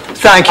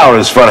 Thank you.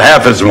 Hours for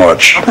half as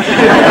much.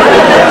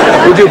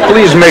 Would you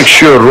please make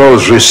sure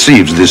Rose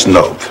receives this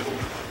note?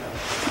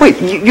 Wait,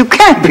 you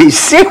can't be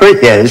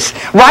serious.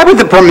 Why would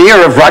the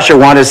Premier of Russia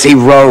want to see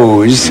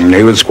Rose?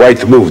 He was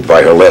quite moved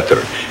by her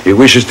letter. He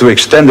wishes to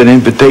extend an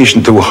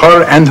invitation to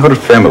her and her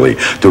family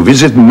to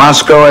visit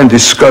Moscow and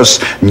discuss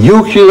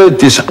nuclear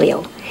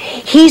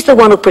He's the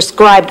one who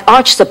prescribed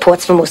arch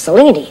supports for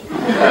Mussolini.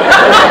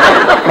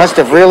 Must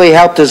have really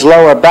helped his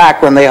lower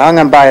back when they hung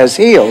him by his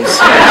heels.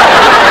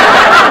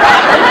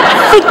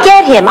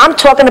 Forget him. I'm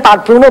talking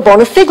about Bruno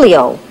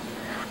Bonifiglio.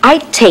 I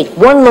take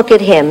one look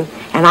at him,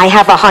 and I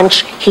have a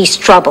hunch he's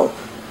trouble.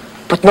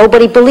 But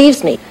nobody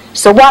believes me.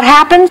 So what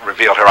happened?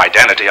 Reveal her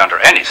identity under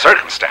any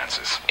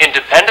circumstances.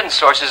 Independent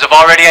sources have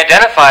already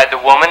identified the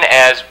woman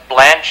as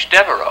Blanche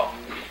Devereaux.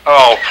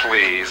 Oh,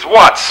 please.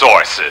 What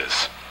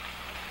sources?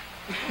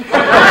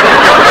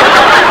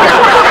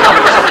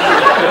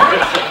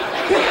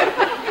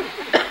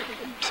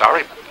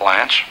 Sorry,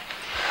 Blanche.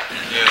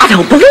 I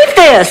don't believe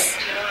this.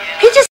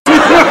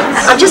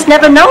 I've just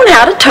never known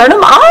how to turn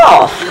him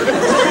off.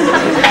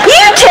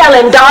 You tell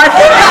him,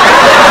 Dorothy.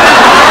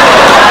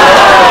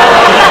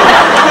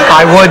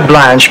 I would,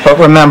 Blanche, but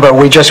remember,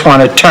 we just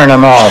want to turn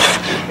him off,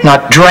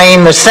 not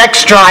drain the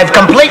sex drive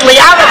completely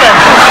out of him.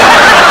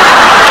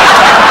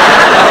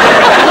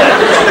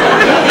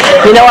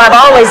 You know, I've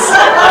always...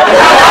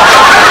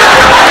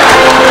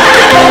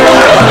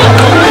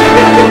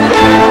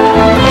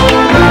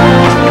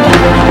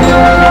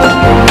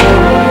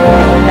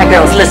 Now,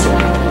 girls, listen.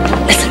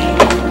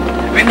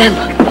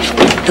 Remember,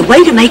 the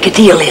way to make a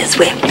deal is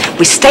we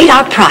state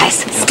our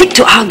price, stick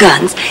to our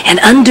guns, and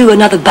undo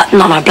another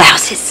button on our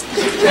blouses.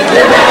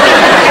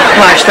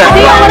 Watch that.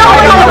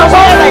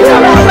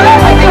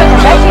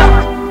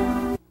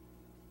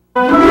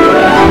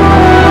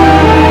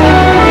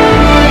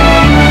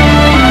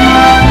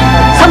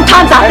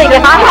 Sometimes I think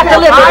if I have to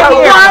live with her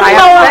one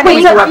more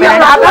week...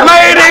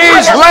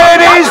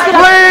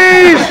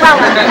 Ladies,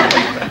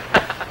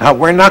 now,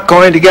 we're not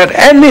going to get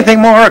anything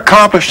more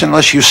accomplished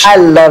unless you... I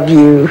love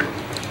you.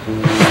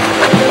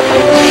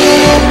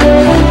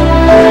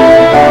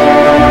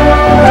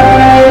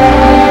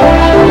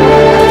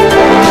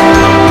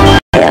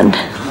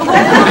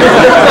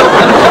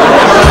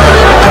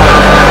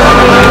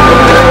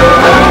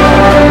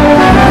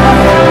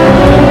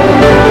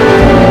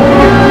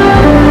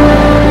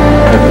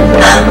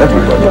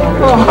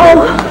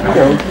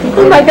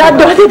 Oh my God,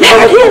 Dorothy,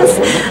 there it is.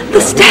 The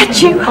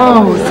statue.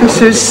 Oh,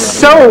 this is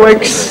so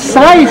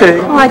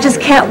exciting. Oh, I just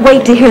can't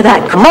wait to hear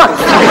that. Come on.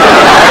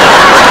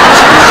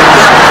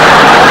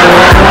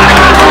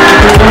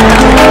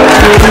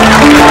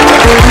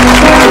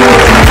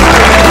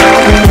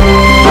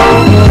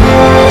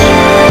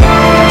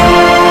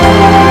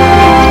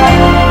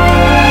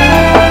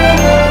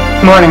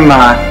 Morning,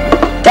 Ma.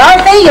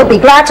 Dorothy, you'll be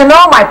glad to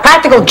know my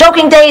practical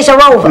joking days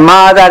are over.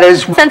 Ma, that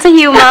is... Sense of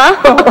humor.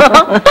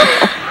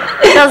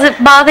 Does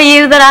it bother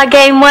you that I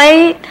gain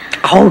weight?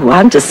 Oh,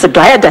 I'm just so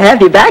glad to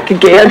have you back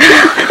again.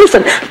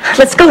 Listen,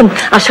 let's go and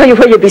I'll show you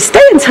where you'll be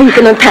staying so you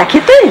can unpack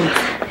your things.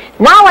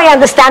 Now I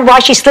understand why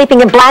she's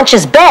sleeping in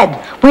Blanche's bed.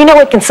 We know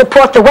it can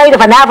support the weight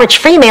of an average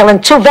female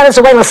and 2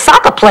 Venezuelan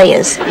soccer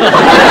players.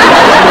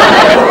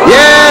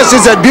 Yes,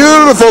 it's a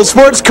beautiful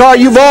sports car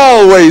you've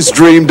always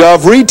dreamed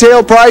of.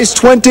 Retail price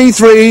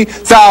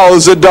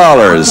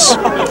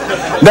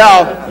 $23,000.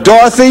 Now,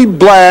 Dorothy,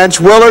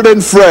 Blanche, Willard,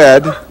 and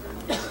Fred,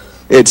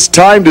 it's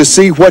time to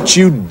see what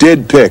you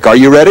did pick. Are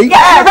you ready?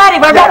 Yes,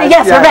 we're ready,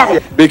 yes, we're ready.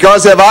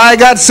 Because have I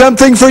got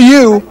something for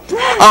you?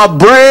 A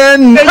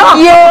brand new...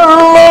 You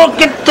look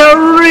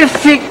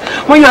terrific.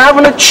 Well, you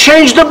haven't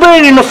changed a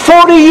bit in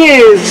 40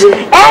 years.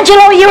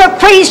 Angelo, you're a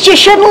priest. You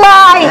shouldn't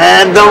lie.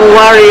 Don't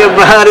worry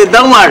about it.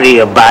 Don't worry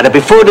about it.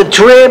 Before the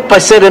trip, I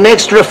said an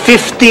extra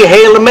 50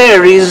 Hail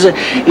Marys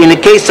in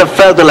case I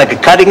felt like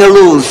cutting a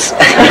loose.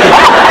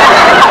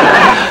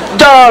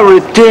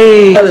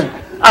 Dorothy.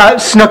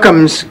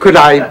 Snookums, could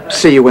I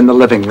see you in the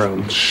living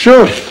room?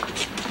 Sure.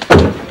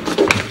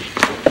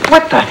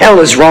 What the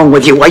hell is wrong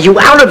with you? Are you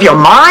out of your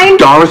mind?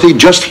 Dorothy,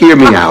 just hear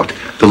me out.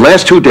 The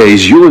last 2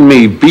 days, you and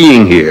me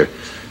being here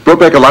brought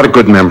back a lot of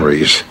good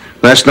memories.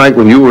 Last night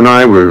when you and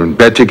I were in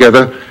bed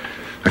together,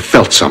 I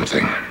felt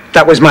something.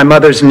 That was my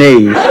mother's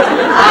knee.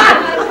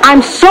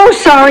 I'm so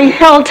sorry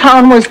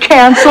Helltown was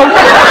canceled.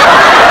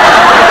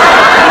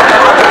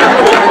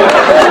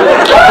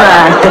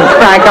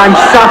 Frank, I'm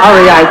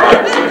sorry.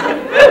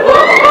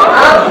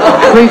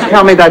 Please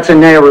tell me that's a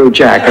Nehru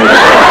jacket.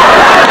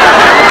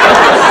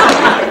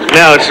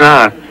 No, it's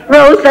not.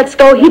 Rose, let's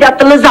go heat up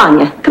the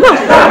lasagna. Come on.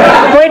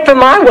 Wait for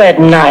my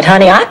wedding night,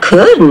 honey. I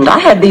couldn't. I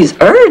had these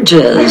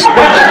urges.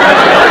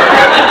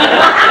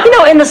 You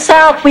know, in the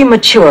South, we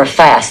mature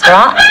faster.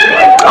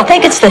 I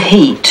think it's the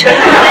heat.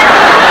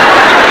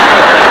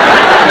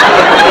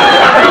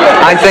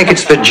 I think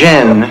it's the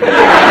gin.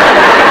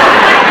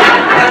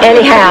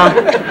 Anyhow,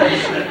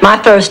 my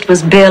first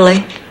was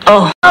Billy.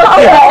 Oh.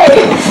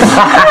 Okay.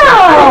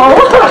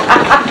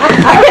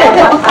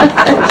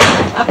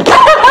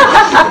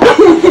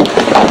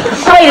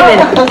 Wait a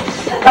minute.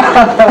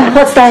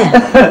 What's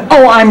that?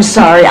 Oh, I'm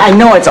sorry. I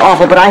know it's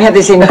awful, but I have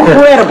this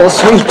incredible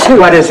sweet tooth.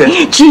 What is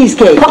it?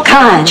 Cheesecake. What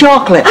kind?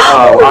 Chocolate.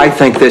 Oh, I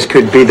think this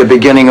could be the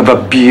beginning of a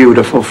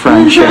beautiful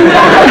friendship. Did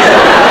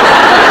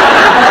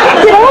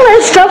all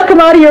that stuff come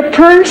out of your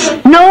purse?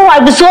 No, I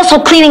was also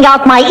cleaning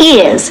out my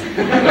ears.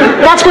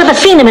 That's where the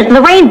phenomen and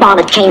the rain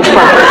bonnet came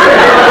from.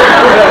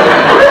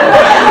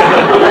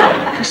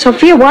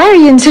 Sophia, why are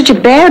you in such a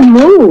bad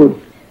mood?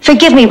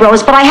 Forgive me,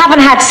 Rose, but I haven't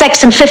had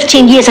sex in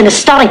 15 years and it's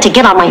starting to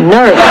get on my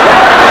nerves.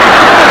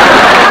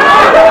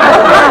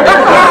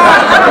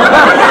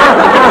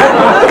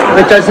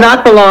 It does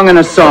not belong in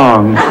a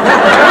song.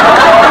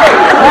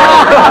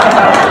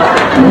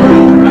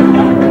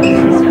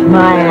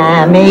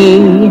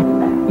 Miami,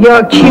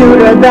 you're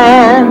cuter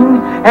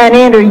than an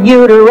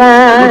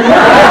interuterine.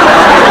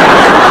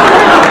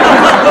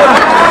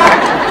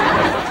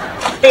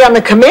 On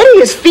the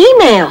committee is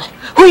female.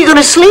 Who are you going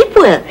to sleep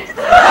with?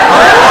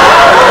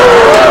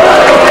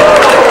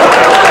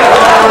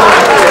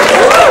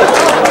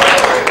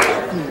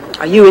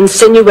 Are you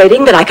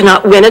insinuating that I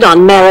cannot win it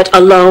on merit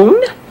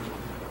alone?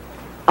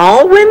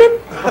 All women?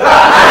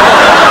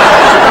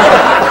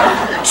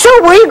 So,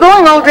 where are you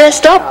going all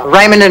dressed up?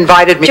 Raymond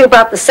invited me. You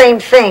about the same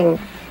thing.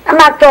 I'm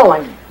not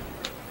going.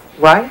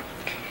 What?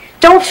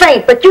 Don't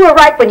faint, but you were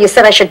right when you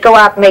said I should go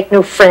out and make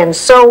new friends.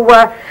 So,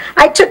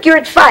 I took your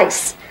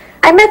advice.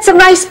 I met some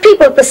nice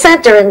people at the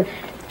center, and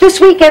this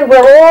weekend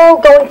we're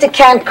all going to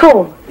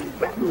Cancun.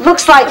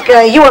 Looks like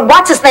you and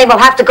what's-his-name will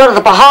have to go to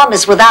the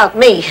Bahamas without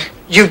me.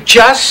 You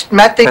just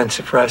met the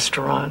expensive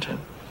restaurant, and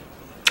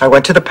I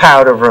went to the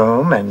powder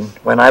room, and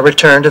when I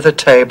returned to the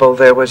table,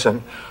 there was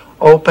an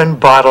open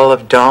bottle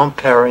of Dom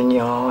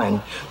Perignon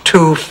and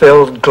 2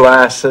 filled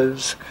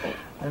glasses,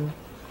 and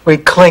we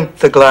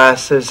clinked the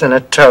glasses in a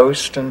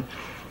toast, and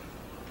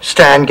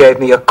Stan gave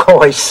me a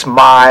coy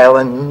smile,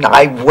 and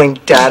I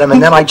winked at him,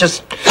 and then I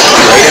just...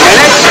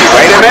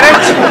 Wait a minute.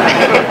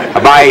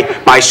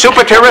 My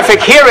super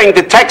terrific hearing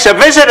detects a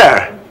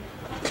visitor.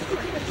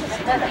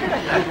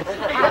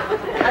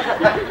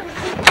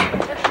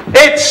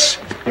 It's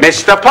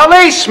Mr.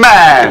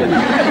 Policeman,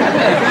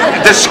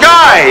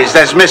 disguised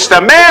as Mr.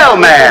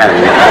 Mailman.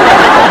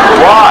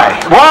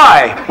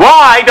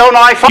 Why don't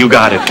I... You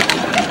got it.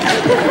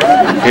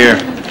 Here.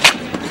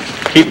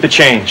 Keep the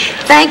change.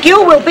 Thank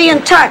you. We'll be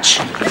in touch.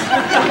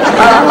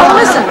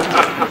 Listen.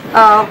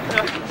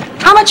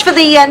 How much for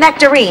the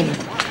nectarine?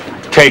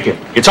 Take it.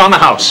 It's on the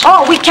house.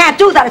 Oh, we can't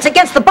do that. It's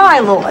against the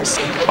bylaws.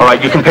 All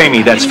right, you can pay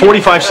me. That's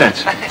 45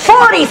 cents.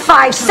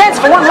 45 cents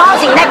for one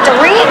lousy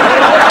nectarine?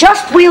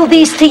 Just wheel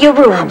these to your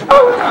room.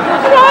 Oh,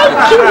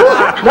 thank you.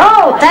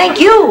 No, thank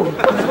you.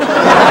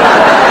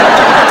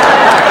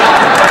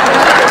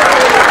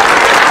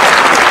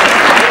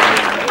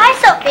 Hi,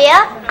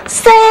 Sophia.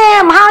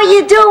 Sam, how are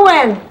you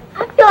doing?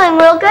 I'm feeling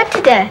real good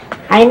today.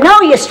 I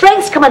know, your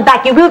strength's coming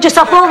back. You wheeled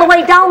yourself all the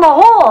way down the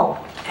hall.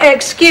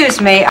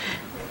 Excuse me.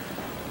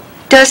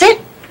 Does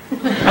it?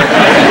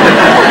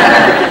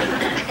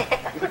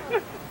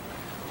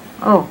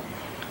 Oh.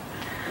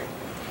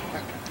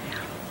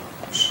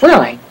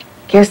 Well, I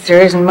guess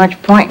there isn't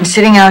much point in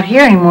sitting out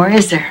here anymore,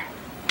 is there?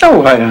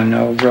 Oh, I don't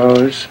know,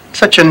 Rose.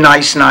 Such a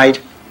nice night.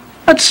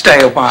 Let's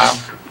stay a while.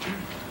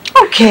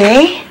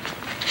 Okay.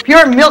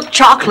 Pure milk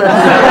chocolate.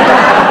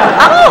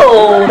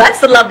 Oh, that's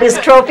the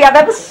loveliest trophy I've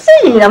ever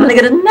seen. I'm gonna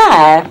get a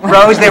knife.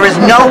 Rose, there is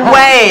no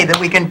way that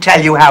we can tell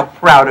you how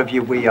proud of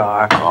you we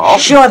are. Oh,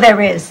 sure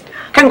there is.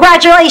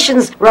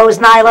 Congratulations, Rose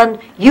Nyland.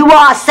 You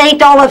are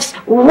St. Olaf's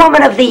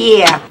Woman of the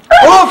Year.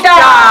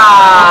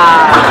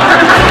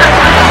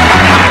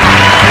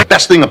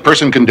 Best thing a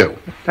person can do.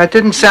 That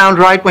didn't sound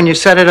right when you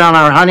said it on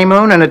our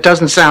honeymoon, and it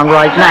doesn't sound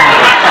right now.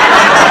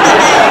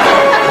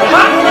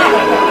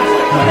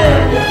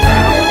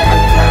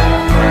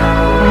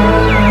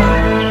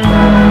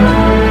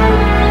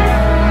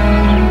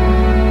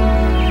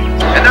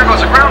 And there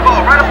goes a ground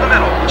ball right up the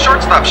middle.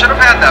 Shortstop should have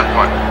had that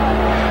one.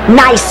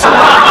 Nice.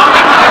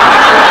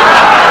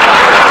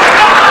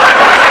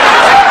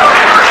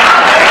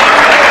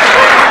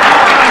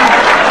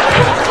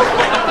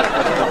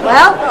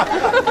 Well,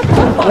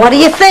 what do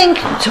you think?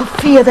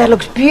 Sophia, that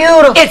looks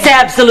beautiful. It's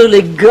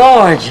absolutely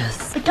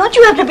gorgeous. But don't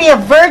you have to be a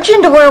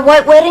virgin to wear a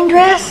white wedding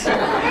dress?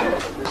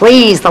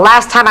 Please, the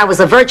last time I was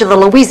a virgin of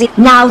the Louisiana...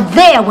 Now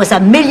there was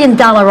 $1 million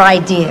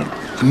idea.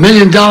 $1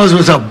 million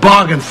was a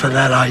bargain for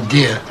that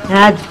idea.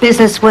 That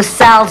business was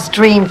Sal's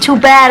dream. Too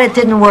bad it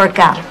didn't work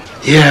out.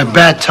 Yeah,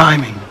 bad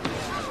timing.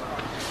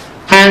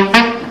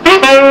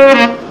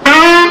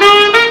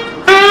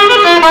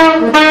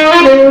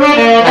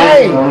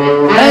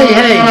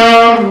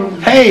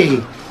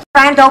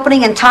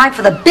 opening in time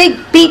for the big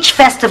beach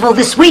festival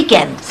this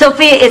weekend.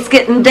 Sophia, it's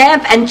getting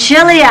damp and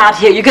chilly out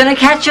here. You're going to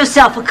catch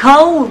yourself a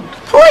cold.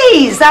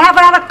 Please, I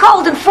haven't had a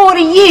cold in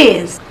 40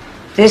 years.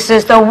 This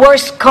is the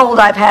worst cold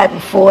I've had in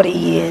 40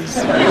 years.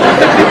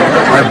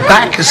 My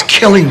back is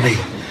killing me.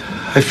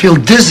 I feel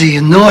dizzy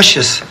and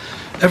nauseous.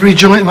 Every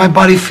joint in my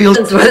body feels...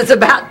 Well, it's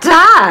about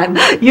time.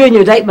 You and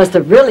your date must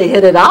have really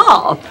hit it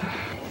off.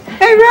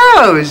 Hey,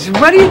 Rose,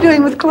 what are you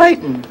doing with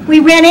Clayton? We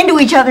ran into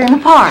each other in the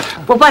park.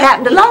 Well, what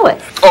happened to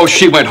Lois? Oh,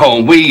 she went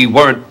home. We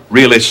weren't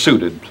really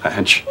suited,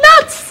 Blanche.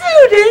 Not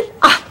suited?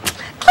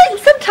 Clayton,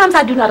 sometimes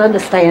I do not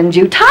understand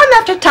you. Time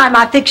after time,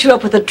 I fix you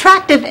up with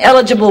attractive,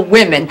 eligible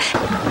women.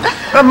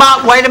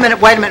 Ma, wait a minute.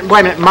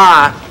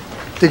 Ma,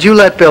 did you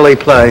let Billy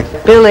play?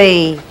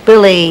 Billy.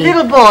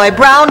 Little boy,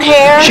 brown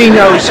hair. She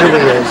knows who he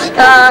is.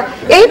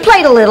 He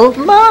played a little.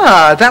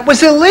 Ma, that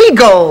was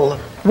illegal.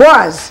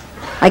 Was.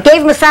 I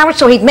gave him a sandwich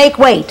so he'd make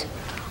weight.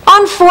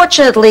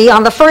 Unfortunately,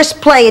 on the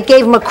first play, it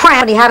gave him a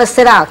cramp and he had to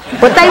sit out.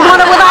 But they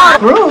won it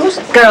without him. Bruce?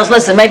 Girls,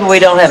 listen, maybe we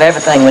don't have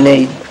everything we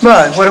need.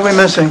 Right, what are we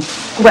missing?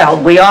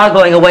 Well, we are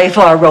going away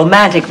for a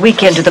romantic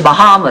weekend to the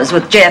Bahamas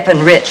with Jeff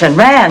and Rich and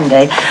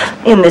Randy.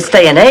 In this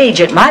day and age,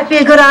 it might be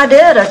a good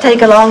idea to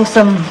take along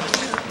some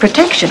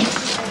protection.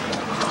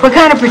 What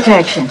kind of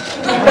protection?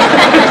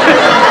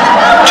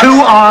 2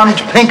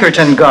 armed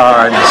Pinkerton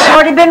guards. It's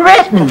already been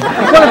written.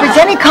 Well, if it's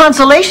any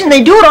consolation,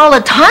 they do it all the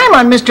time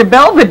on Mr.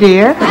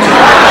 Belvedere.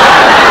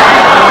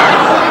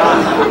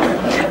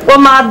 Well,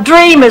 my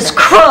dream is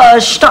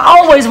crushed. I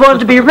always wanted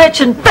to be rich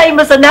and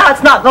famous, and now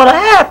it's not going to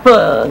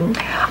happen.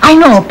 I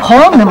know a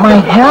poem that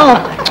might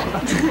help.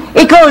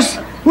 It goes,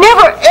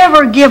 never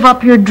ever give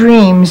up your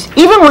dreams,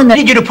 even when I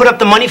need you to put up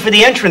the money for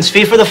the entrance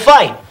fee for the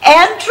fight.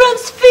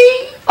 Entrance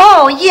fee?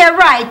 Oh, yeah,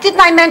 right. Didn't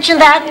I mention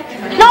that?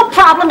 No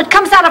problem. It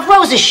comes out of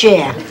Rose's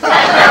share.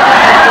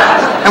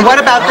 And what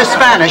about the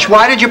Spanish?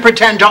 Why did you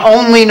pretend to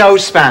only know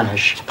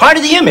Spanish? Part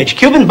of the image.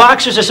 Cuban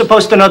boxers are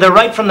supposed to know their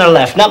right from their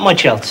left, not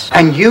much else.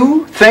 And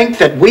you think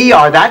that we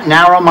are that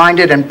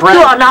narrow-minded and You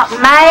are not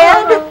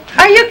mad?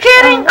 Are you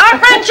kidding? Our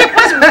friendship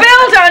was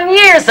built on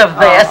years of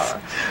this.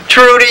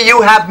 Trudy,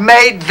 you have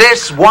made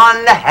this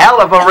one hell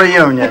of a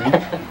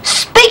reunion.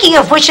 Speaking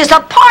of which, there's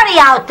a party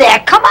out there.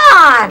 Come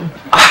on.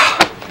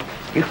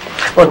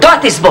 Well,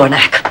 Dorothy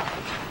Zbornak,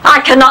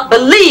 I cannot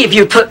believe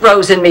you put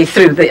Rose and me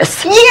through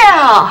this.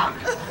 Yeah.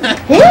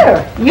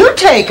 Here, you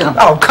take them.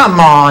 Oh, come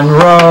on,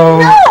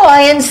 Rose. No,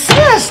 I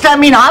insist. I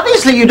mean,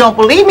 obviously you don't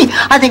believe me.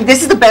 I think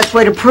this is the best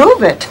way to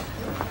prove it.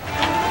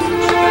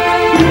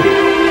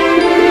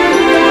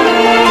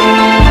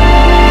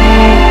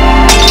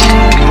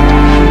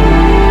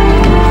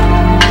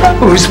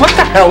 Rose, what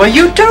the hell are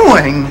you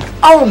doing?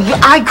 Oh,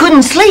 I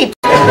couldn't sleep.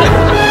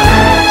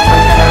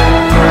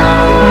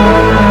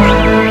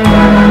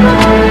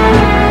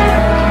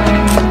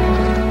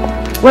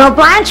 Well,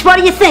 Blanche, what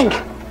do you think?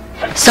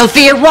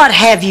 Sophia, what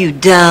have you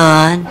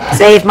done?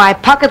 Saved my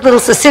puckered little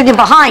Sicilian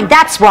behind,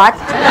 that's what.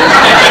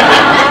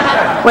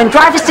 When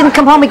Drivers didn't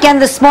come home again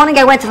this morning,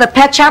 I went to the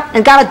pet shop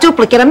and got a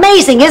duplicate.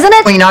 Amazing, isn't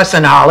it? Between us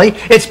and Holly,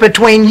 it's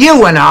between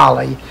you and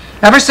Holly.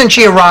 Ever since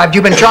she arrived,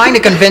 you've been trying to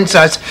convince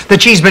us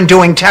that she's been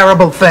doing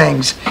terrible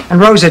things.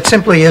 And Rose, it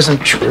simply isn't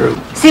true.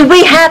 See,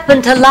 we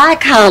happen to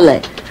like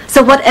Holly.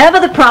 So whatever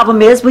the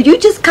problem is, will you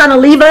just kind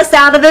of leave us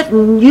out of it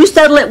and you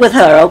settle it with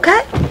her,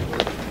 okay?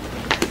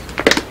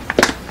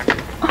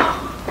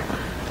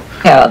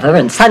 Heather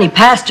and Sunny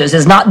Pastures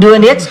is not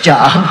doing its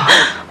job.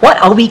 What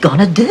are we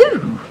gonna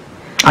do?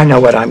 I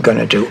know what I'm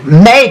gonna do.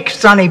 Make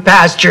Sunny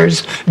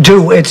Pastures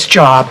do its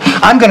job.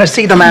 I'm gonna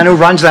see the man who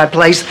runs that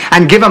place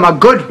and give him a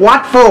good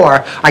what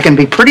for. I can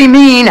be pretty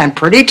mean and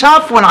pretty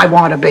tough when I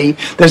want to be.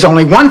 There's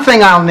only one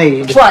thing I'll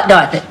need. What,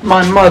 Dorothy?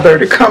 My mother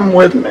to come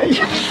with me.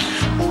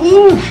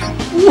 Ooh,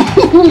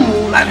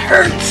 that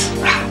hurts.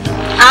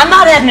 I'm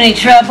not having any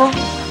trouble.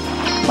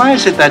 Why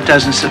is it that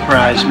doesn't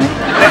surprise me?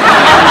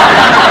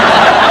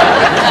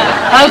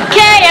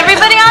 Okay,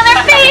 everybody on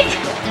their feet.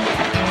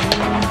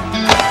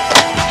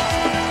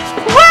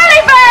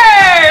 Whirly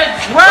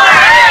birds!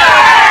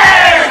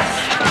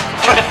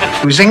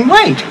 Losing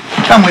weight.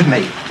 Come with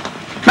me.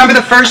 Remember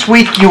the first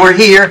week you were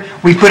here,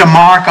 we put a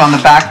mark on the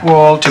back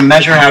wall to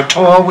measure how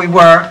tall we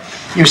were?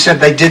 You said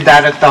they did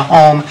that at the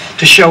home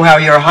to show how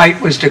your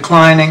height was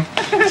declining.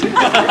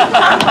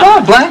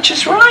 Oh, Blanche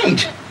is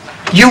right.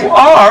 You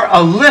are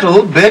a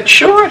little bit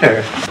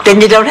shorter. Then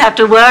you don't have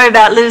to worry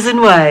about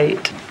losing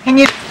weight. And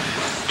you...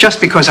 Just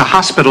because a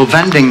hospital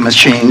vending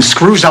machine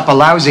screws up a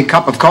lousy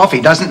cup of coffee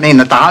doesn't mean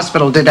that the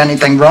hospital did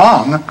anything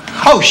wrong.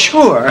 Oh,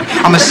 sure,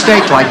 a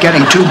mistake like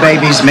getting 2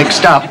 babies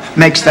mixed up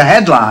makes the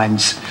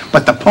headlines.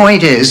 But the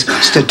point is,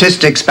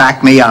 statistics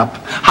back me up.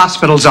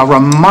 Hospitals are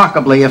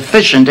remarkably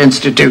efficient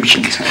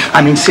institutions.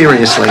 I mean,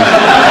 seriously.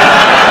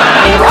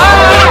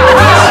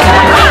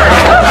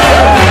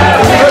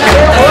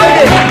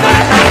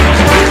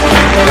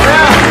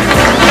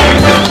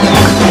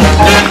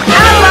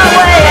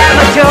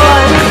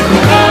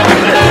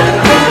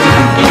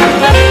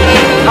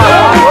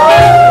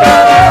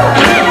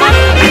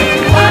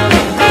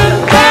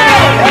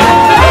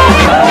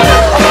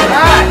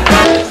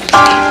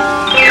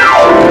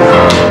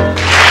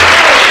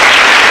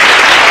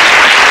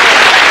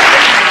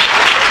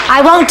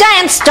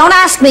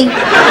 ask me.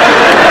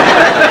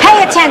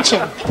 Pay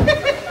attention.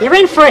 You're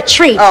in for a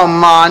treat. Oh,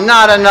 Ma,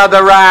 not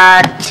another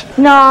act.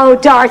 No,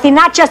 Dorothy,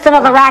 not just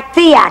another act,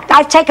 the act.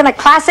 I've taken a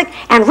classic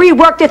and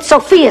reworked it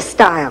Sophia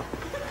style.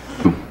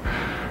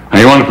 Now,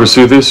 you want to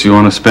pursue this? You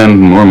want to spend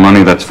more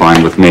money? That's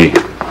fine with me.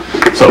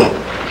 So,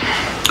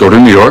 go to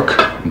New York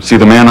and see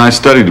the man I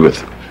studied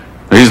with.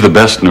 He's the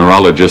best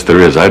neurologist there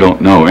is. I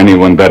don't know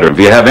anyone better. If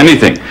you have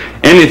anything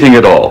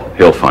at all,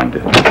 he'll find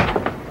it.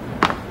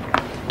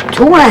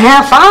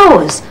 2.5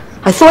 hours?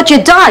 I thought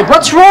you died.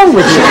 What's wrong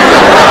with you?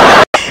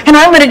 And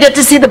I'm going to get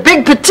to see the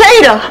big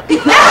potato.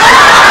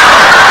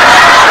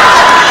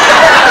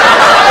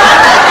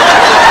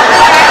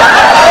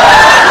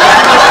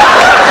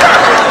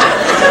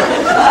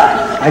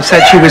 I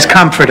said she was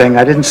comforting.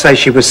 I didn't say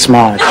she was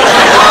smart.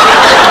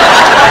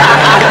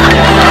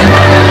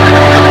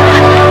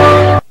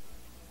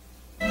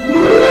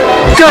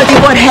 Dorothy,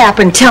 what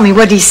happened? Tell me,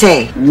 what did he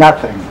say?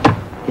 Nothing.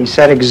 He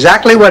said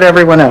exactly what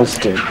everyone else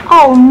did.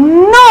 Oh,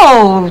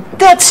 no,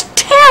 that's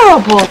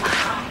terrible.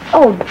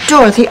 Oh,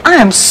 Dorothy, I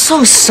am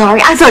so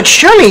sorry. I thought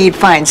surely he'd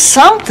find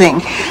something,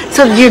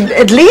 so you'd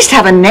at least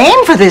have a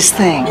name for this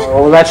thing.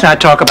 Oh, let's not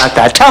talk about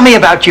that. Tell me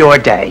about your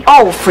day.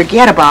 Oh,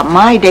 forget about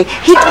my day.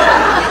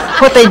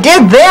 What they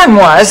did then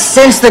was,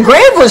 since the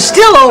grave was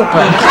still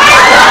open,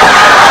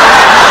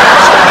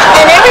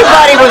 and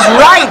everybody was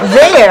right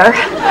there,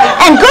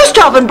 and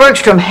Gustav and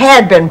Bergstrom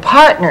had been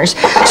partners,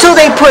 so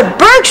they put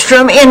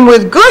Bergstrom in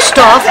with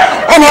Gustav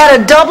and had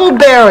a double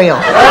burial.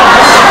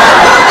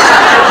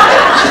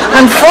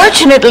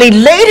 Unfortunately,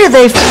 later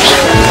they...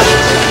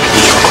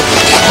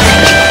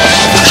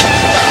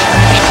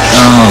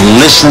 Oh,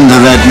 listen to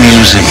that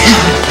music.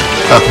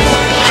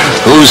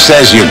 Who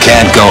says you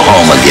can't go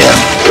home again?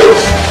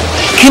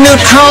 Knut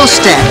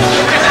Trollstad.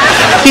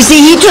 You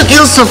see, he took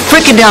Ilse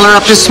Frikadeller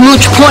up to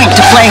Smooch Point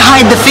to play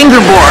hide the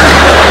fingerboard.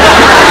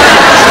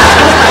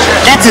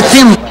 That's a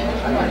thimble.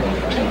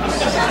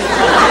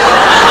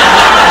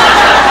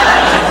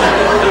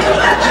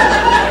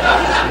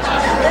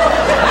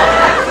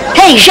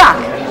 Hey, Jacques.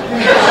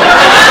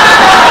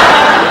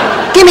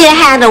 Give me a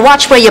hand and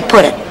watch where you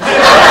put it.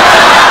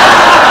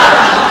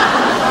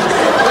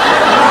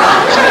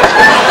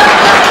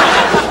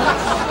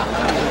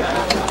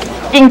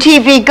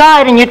 TV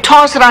guide and you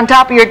toss it on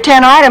top of your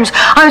 10 items,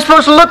 I'm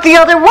supposed to look the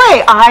other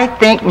way. I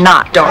think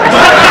not, Dorothy.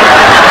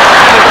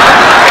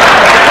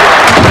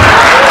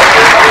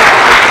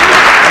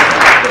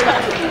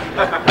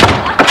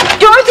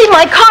 Dorothy,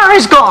 my car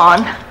is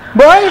gone.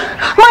 What?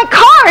 My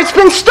car, it's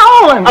been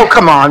stolen. Oh,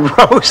 come on,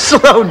 Rose,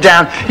 slow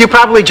down. You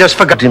probably just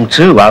forgot him,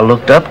 too. I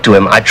looked up to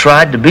him. I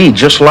tried to be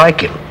just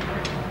like him.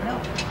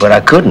 But I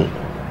couldn't.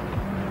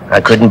 I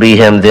couldn't be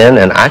him then,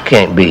 and I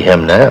can't be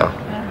him now.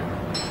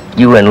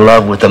 You're in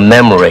love with the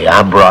memory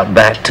I brought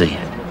back to you.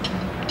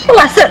 Well,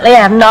 I certainly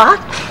am not.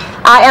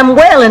 I am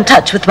well in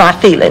touch with my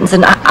feelings,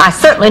 and I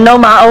certainly know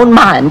my own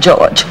mind,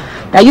 George.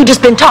 Now, you've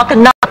just been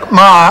talking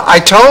Ma, I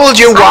told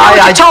you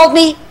why You told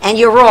me, and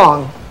you're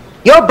wrong.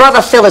 Your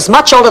brother Phil is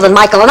much older than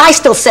Michael, and I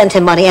still send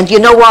him money. And do you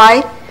know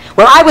why?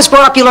 Where I was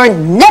brought up, you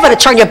learned never to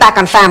turn your back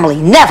on family.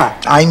 Never.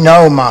 I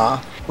know, Ma.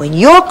 When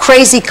your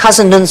crazy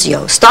cousin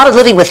Nunzio started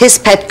living with his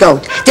pet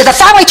goat, did the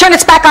family turn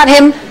its back on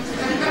him?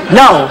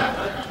 No.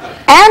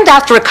 And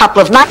after a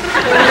couple of nights...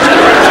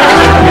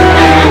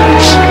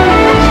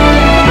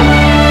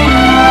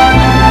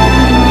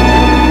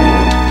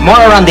 More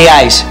around the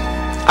eyes.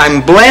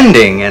 I'm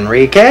blending,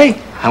 Enrique.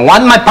 I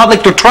want my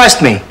public to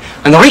trust me.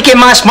 Enrique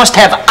Mas must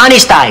have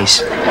honest eyes.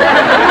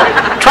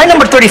 Try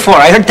number 34.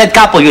 I heard Ted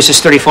Koppel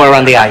uses 34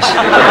 around the eyes.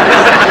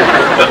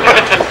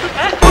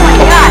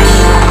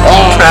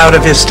 Proud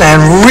of you, Stan.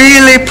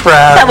 Really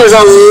proud. That was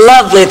a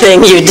lovely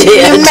thing you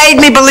did. You made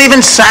me believe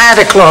in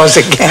Santa Claus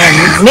again.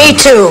 Me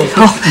too.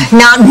 Oh,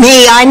 not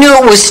me. I knew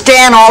it was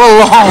Stan all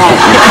along.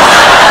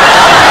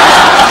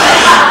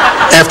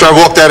 After I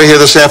walked out of here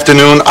this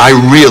afternoon, I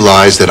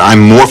realized that I'm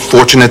more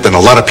fortunate than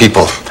a lot of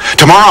people.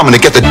 Tomorrow I'm going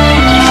to get the...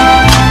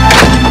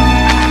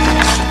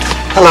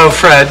 Hello,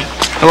 Fred.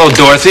 Hello,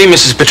 Dorothy,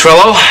 Mrs.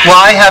 Petrillo.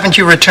 Why haven't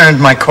you returned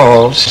my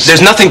calls?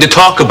 There's nothing to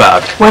talk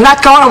about. We're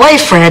not going away,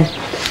 Fred.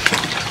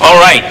 All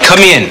right, come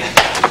in.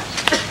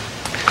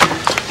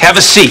 Have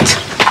a seat.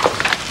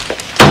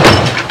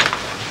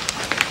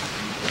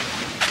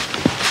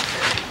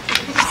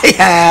 I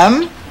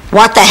am.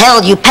 What the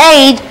hell, you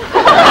paid?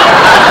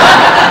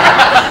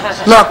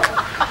 Look,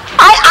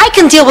 I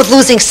can deal with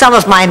losing some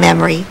of my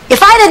memory.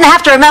 If I didn't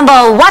have to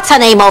remember what's her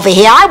name over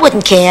here, I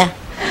wouldn't care.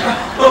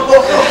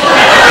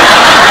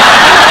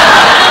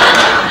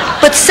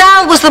 But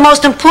Sal was the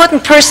most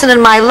important person in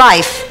my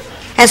life,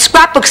 and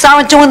scrapbooks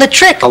aren't doing the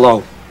trick.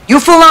 Hello. You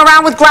fooling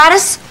around with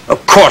Gladys?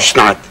 Of course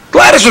not.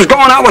 Gladys was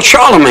going out with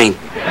Charlemagne.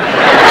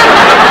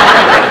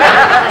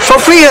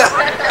 Sophia,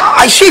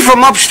 I see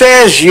from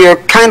upstairs you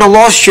kind of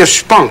lost your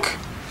spunk.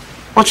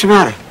 What's the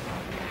matter?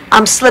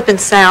 I'm slipping,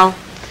 Sal,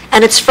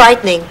 and it's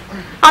frightening.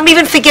 I'm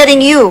even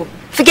forgetting you,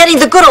 forgetting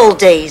the good old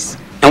days.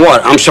 And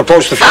what, I'm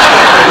supposed to...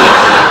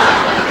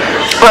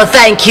 Well,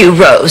 thank you,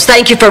 Rose.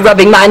 Thank you for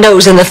rubbing my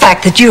nose in the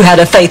fact that you had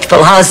a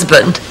faithful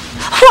husband.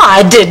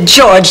 Why did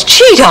George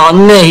cheat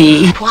on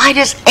me? Why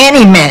does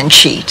any man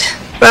cheat?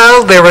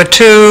 Well, there are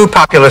two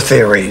popular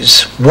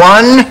theories.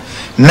 One,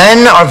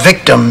 men are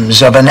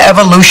victims of an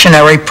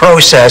evolutionary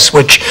process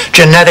which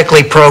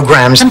genetically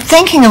programs. I'm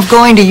thinking of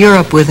going to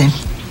Europe with him.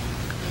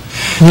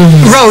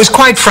 Rose,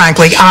 quite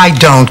frankly, I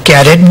don't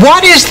get it.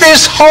 What is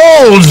this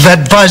hold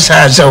that Buzz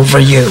has over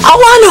you? Oh,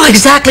 I know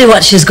exactly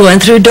what she's going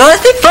through,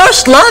 Dorothy.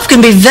 First love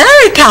can be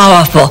very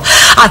powerful.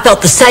 I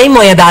felt the same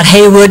way about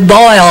Haywood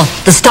Boyle,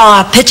 the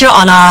star pitcher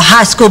on our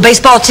high school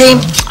baseball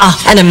team.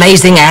 An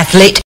amazing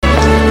athlete.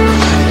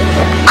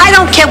 I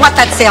don't care what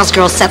that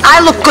salesgirl said. I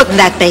look good in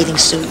that bathing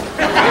suit.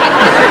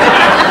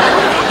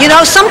 You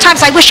know,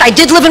 sometimes I wish I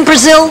did live in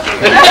Brazil.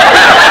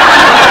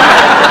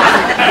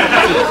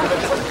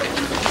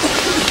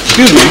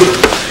 Excuse me.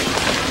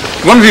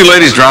 One of you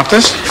ladies dropped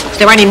this? Is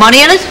there any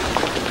money in it?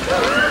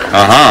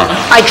 Uh-huh.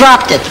 I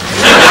dropped it.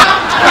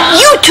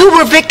 You two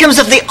were victims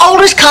of the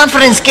oldest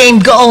confidence game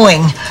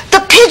going.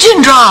 The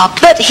pigeon drop.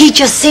 But he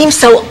just seems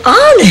so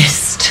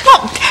honest.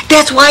 Well,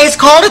 that's why it's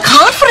called a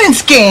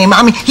confidence game.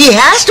 I mean, he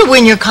has to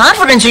win your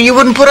confidence or you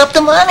wouldn't put up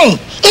the money.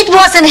 It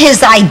wasn't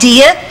his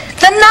idea.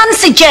 The nun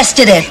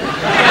suggested it.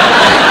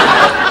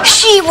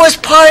 She was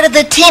part of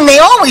the team. They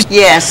always...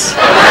 Yes.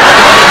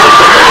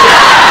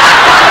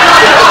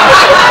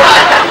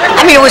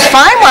 I mean, it was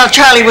fine while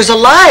Charlie was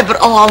alive, but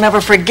I'll never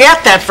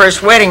forget that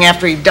first wedding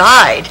after he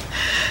died.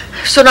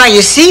 So now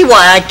you see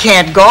why I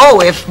can't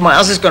go if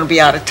Miles is going to be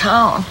out of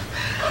town.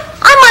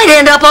 I might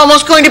end up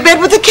almost going to bed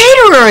with the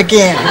caterer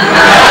again.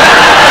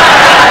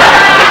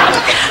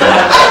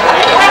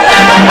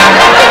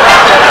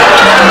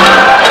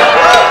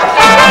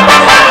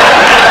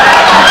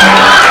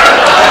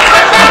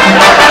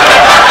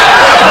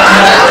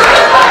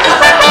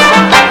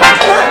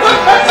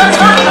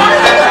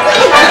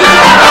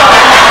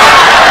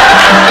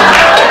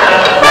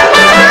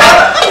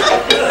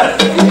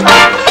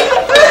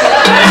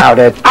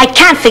 I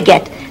can't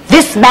forget.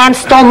 This man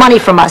stole money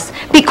from us.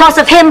 Because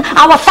of him,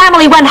 our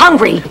family went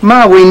hungry.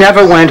 Ma, we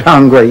never went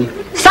hungry.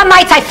 Some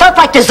nights I felt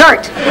like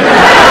dessert.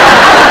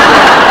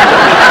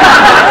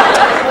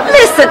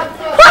 Listen,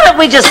 why don't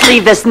we just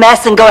leave this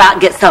mess and go out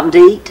and get something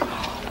to eat?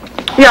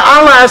 Yeah,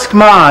 I'll ask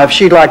Ma if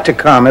she'd like to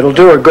come. It'll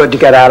do her good to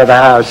get out of the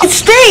house. It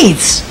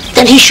states.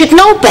 Then he should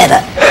know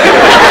better.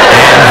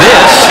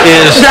 This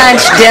is...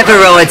 Blanche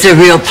Devereaux, it's a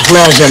real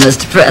pleasure,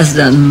 Mr.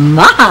 President.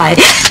 My,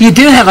 you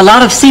do have a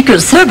lot of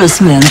Secret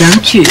Service men,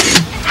 don't you?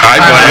 Hi,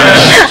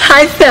 Blanche.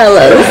 Hi,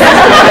 fellas.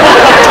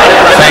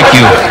 Thank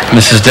you,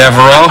 Mrs.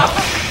 Devereaux.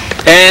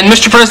 And,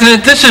 Mr.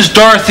 President, this is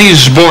Dorothy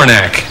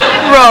Zbornak.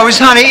 Rose,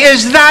 honey,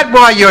 is that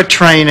why you're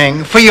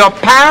training? For your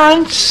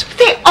parents?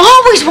 They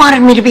always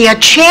wanted me to be a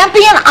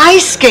champion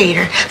ice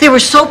skater. They were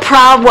so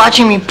proud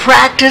watching me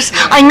practice.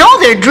 I know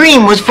their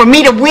dream was for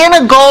me to win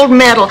a gold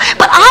medal,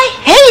 but I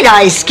hate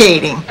ice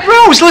skating.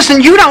 Rose,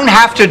 listen, you don't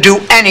have to do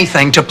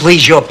anything to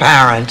please your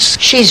parents.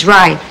 She's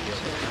right.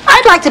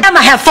 I'd like to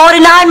have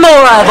 49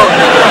 more of them.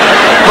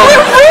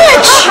 We're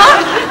rich.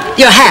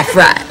 You're half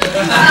right.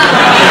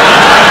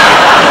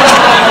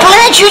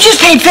 Blanche, you just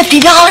paid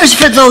 $50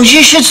 for those.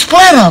 You should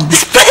split them.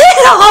 Split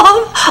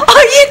them?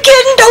 Are you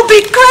kidding? Don't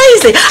be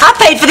crazy. I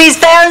paid for these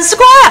fair and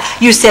square.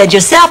 You said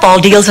yourself all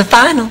deals are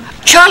final.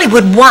 Charlie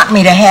would want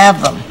me to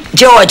have them.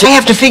 George, I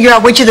have to figure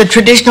out which of the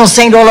traditional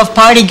St. Olaf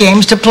party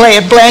games to play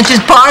at Blanche's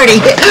party.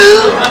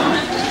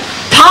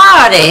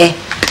 Party?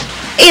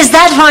 Is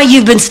that why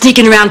you've been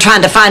sneaking around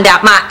trying to find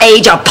out my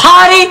age? A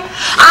party?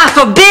 I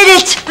forbid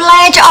it.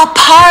 Blanche, a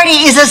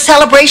party is a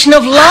celebration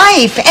of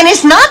life. And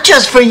it's not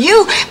just for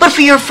you, but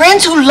for your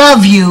friends who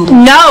love you.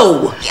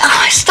 No.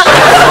 Oh, stop.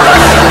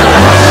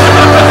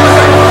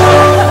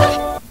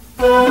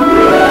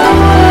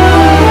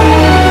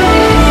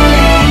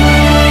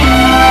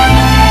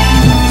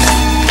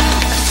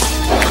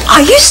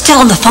 Are you still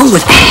on the phone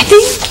with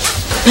Abby?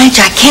 Blanche,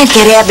 I can't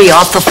get Abby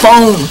off the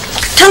phone.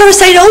 Tell her a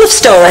St. Olaf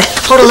story.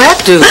 What'll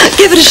that do?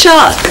 Give it a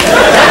shot.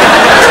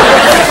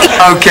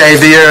 Okay,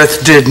 the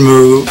earth did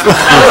move.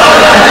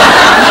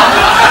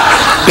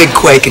 Big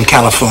quake in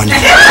California.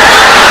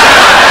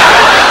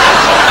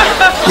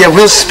 Yeah,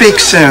 we'll speak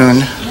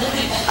soon.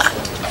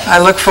 I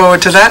look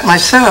forward to that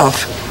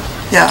myself.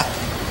 Yeah,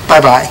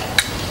 bye-bye.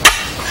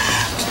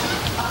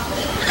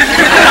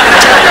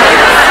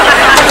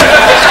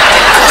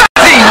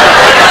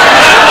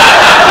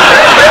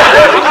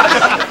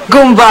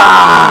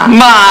 Goomba!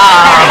 Ma!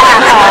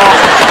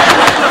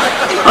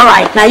 All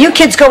right, now you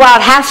kids go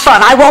out, have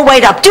fun. I won't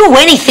wait up. Do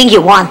anything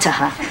you want to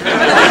her.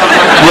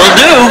 Will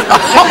do.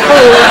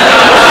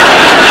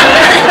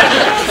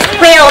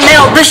 Well,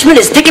 Mel Bushman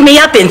is picking me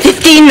up in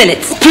 15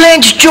 minutes.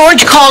 Blanche,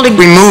 George called and...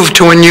 We moved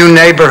to a new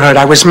neighborhood.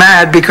 I was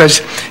mad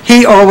because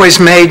he always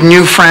made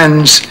new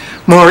friends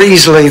more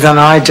easily than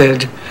I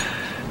did.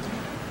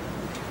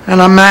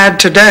 And I'm mad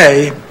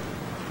today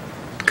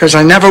because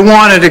I never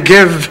wanted to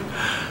give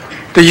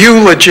the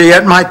eulogy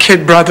at my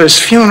kid brother's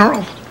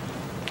funeral.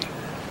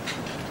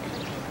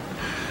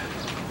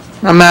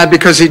 I'm mad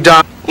because he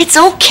died. It's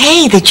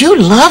okay that you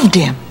loved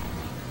him.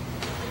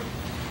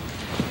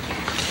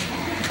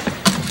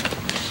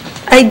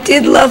 I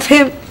did love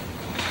him.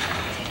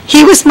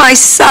 He was my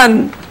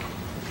son,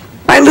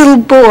 my little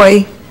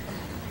boy.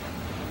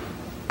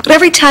 But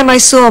every time I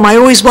saw him, I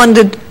always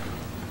wondered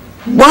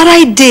what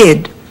I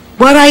did,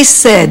 what I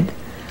said,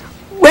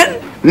 when...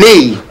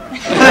 Me.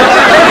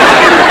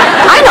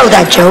 I know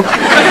that joke.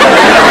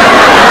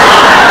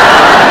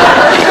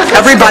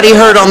 Everybody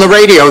heard on the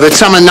radio that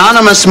some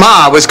anonymous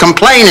ma was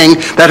complaining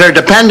that her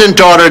dependent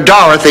daughter,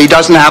 Dorothy,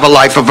 doesn't have a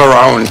life of her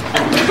own.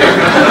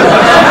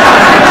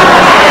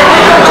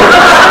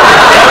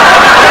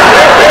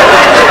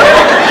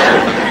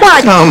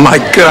 What? Oh, my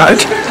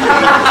God.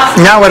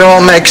 Now it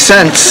all makes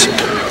sense.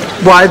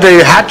 Why the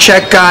hat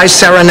check guy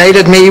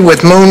serenaded me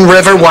with Moon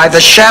River, why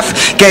the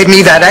chef gave me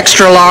that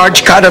extra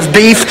large cut of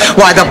beef,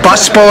 why the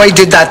busboy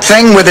did that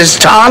thing with his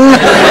tongue.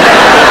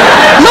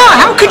 Ma,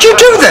 how could you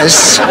do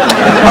this?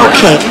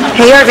 Okay.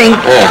 Hey, Irving.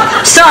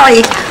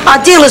 Sorry, our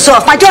deal is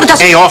off. My daughter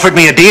doesn't... They offered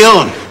me a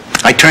deal.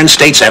 I turned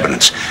state's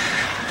evidence,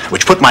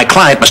 which put my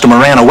client, Mr.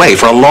 Moran, away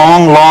for a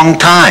long, long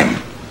time.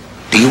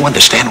 Do you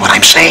understand what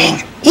I'm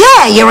saying?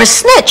 Yeah, you're a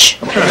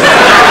snitch. No,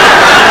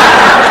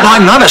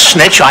 I'm not a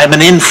snitch. I'm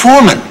an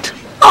informant.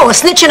 Oh, a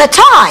snitch in a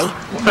tie.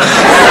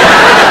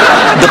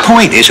 The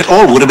point is, it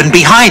all would have been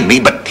behind me,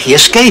 but he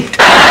escaped.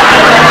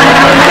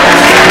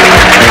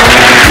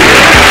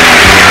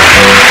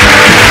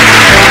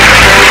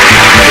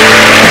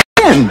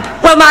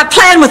 Well, my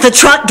plan with the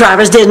truck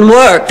drivers didn't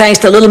work, thanks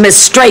to little Miss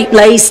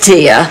Straight-Laced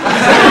here.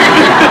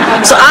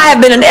 So I have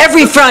been in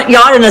every front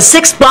yard in a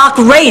 6-block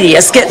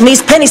radius getting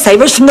these penny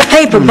savers from the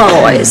paper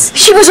boys.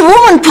 She was a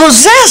woman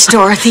possessed,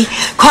 Dorothy.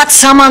 Caught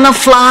some on the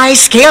fly,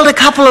 scaled a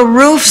couple of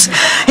roofs,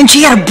 and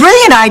she had a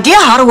brilliant idea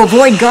how to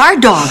avoid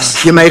guard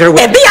dogs. You made her...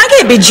 I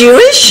can't be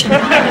Jewish.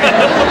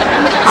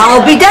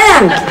 I'll be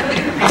damned.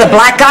 The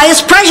black guy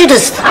is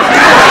prejudiced.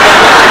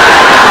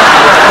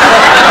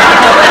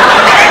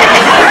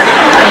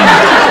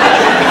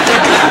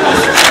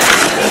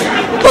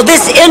 Well,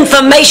 this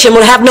information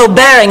will have no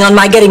bearing on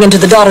my getting into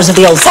the Daughters of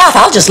the Old South.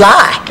 I'll just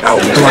lie. Oh,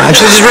 Blanche,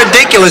 this is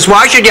ridiculous.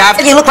 Why should you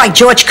have... You look like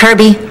George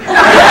Kirby.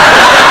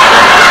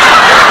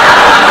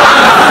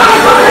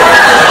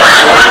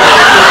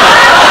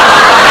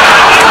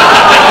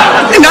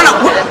 No.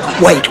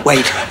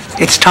 Wait.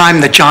 It's time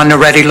that John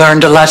Noretti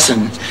learned a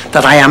lesson.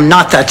 That I am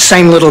not that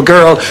same little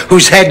girl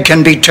whose head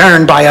can be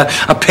turned by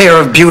a pair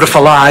of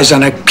beautiful eyes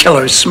and a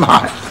killer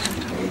smile.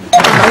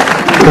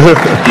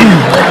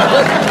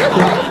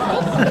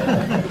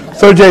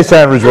 So Jay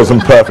Sandridge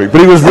wasn't perfect,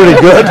 but he was really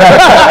good.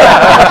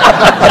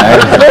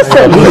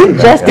 Listen,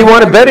 he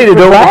wanted Betty to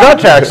do it with a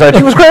Dutch accent.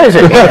 He was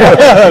crazy.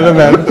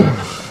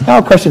 Now,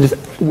 a question is,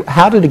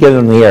 how did it get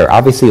on the air?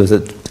 Obviously, it was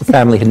a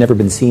family had never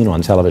been seen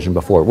on television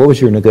before. What was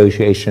your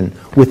negotiation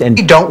with NBC?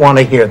 You don't want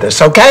to hear this,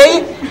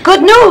 okay?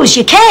 Good news,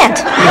 you can't.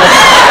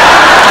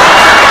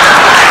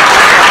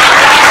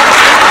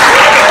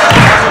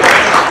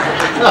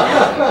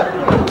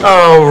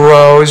 Oh,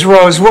 Rose,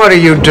 what are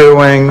you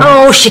doing?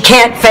 Oh, she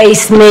can't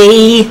face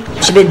me.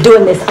 She's been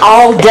doing this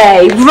all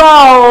day.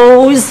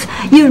 Rose,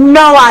 you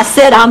know I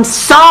said I'm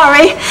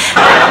sorry.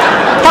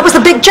 That was the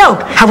big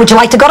joke. How would you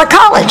like to go to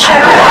college?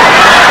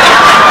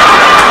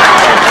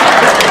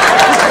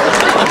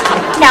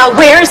 Now,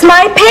 where's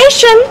my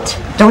patient?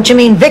 Don't you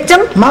mean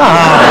victim?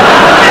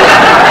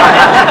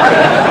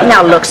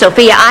 Now, look,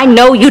 Sophia, I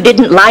know you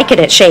didn't like it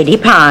at Shady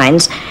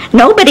Pines.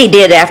 Nobody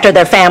did after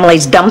their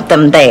families dumped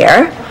them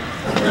there.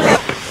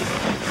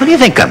 What do you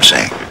think I'm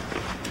saying?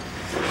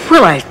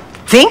 Well, I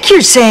think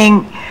you're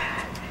saying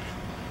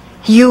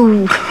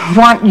you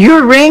want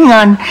your ring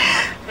on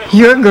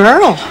your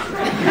girl.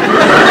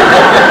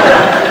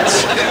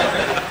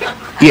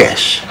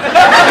 Yes.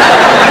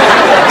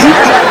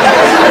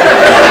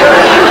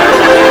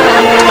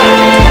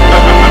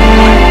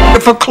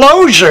 For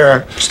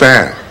closure.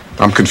 Stan,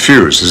 I'm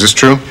confused. Is this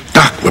true?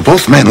 Doc, we're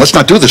both men. Let's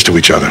not do this to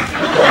each other.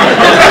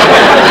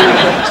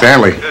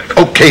 Stanley.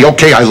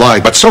 Okay, I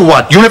lied, but so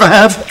what? You never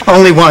have?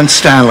 Only once,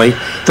 Stanley.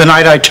 The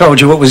night I told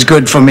you it was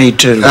good for me,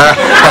 too.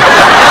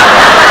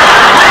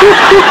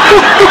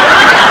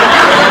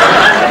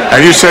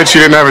 And you said she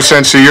didn't have a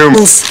sense of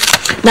humor.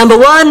 Number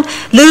 1,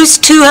 lose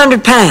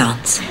 200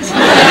 pounds.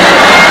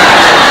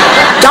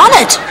 Done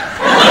it.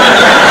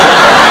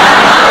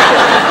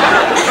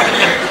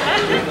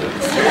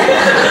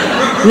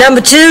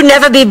 Number 2,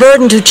 never be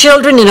burdened to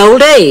children in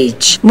old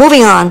age.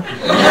 Moving on.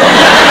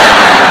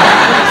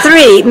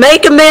 3,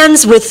 make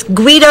amends with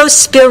Guido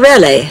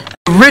Spirelli.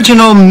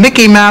 Original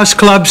Mickey Mouse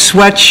Club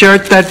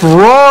sweatshirt that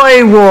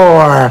Roy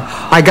wore.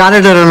 I got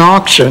it at an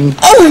auction.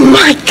 Oh,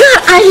 my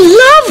God, I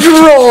love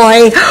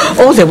Roy.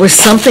 Oh, there was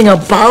something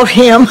about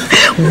him.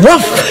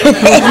 Woof.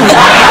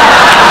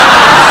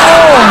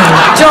 Oh,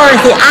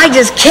 Dorothy, I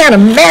just can't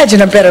imagine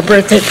a better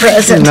birthday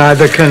present.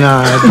 Neither can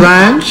I.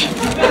 Blanche?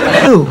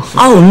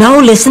 Oh, no,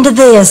 listen to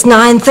this.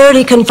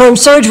 9:30 confirmed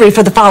surgery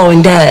for the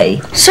following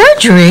day.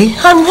 Surgery?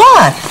 On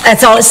what?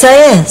 That's all it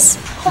says.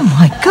 Oh,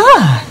 my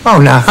God. Oh,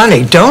 now,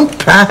 honey, don't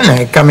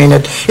panic. I mean,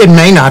 it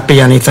may not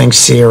be anything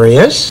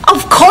serious.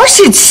 Of course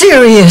it's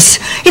serious.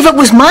 If it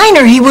was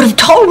minor, he would have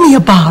told me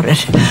about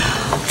it.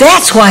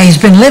 That's why he's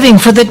been living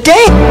for the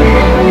day.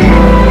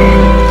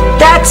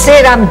 That's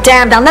it, I'm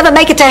damned. I'll never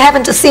make it to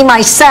heaven to see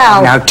my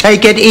Sal. Now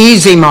take it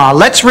easy, Ma.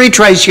 Let's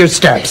retrace your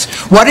steps.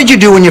 What did you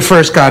do when you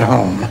first got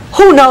home?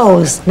 Who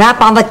knows?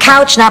 Nap on the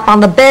couch, nap on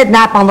the bed,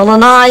 nap on the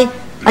lanai.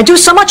 I do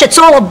so much, it's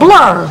all a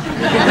blur.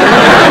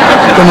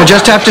 Then we'll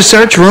just have to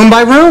search room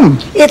by room.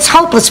 It's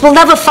hopeless. We'll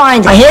never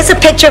find it. Here's a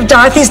picture of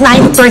Dorothy's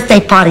 9th birthday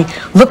party.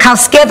 Look how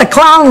scared the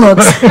clown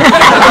looks.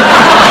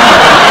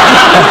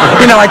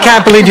 You know, I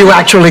can't believe you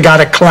actually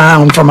got a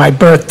clown for my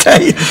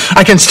birthday.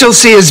 I can still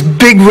see his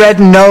big red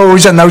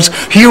nose and those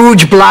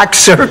huge black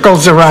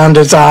circles around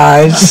his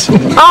eyes.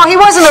 Oh, he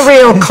wasn't a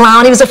real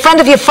clown. He was a friend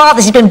of your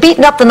father's. He'd been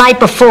beaten up the night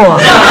before.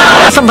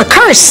 From the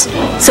curse.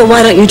 So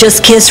why don't you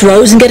just kiss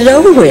Rose and get it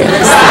over with?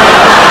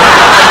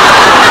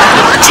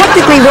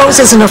 Technically, Rose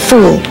isn't a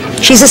fool.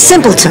 She's a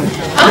simpleton.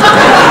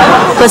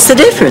 What's the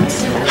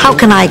difference? How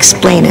can I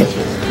explain it?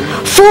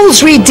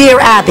 Fools read Dear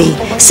Abby.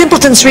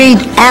 Simpletons read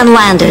Ann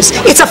Landers.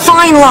 It's a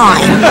fine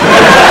line.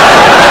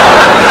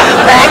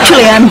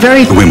 Actually, I'm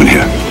very... The women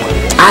here.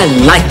 I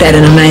like that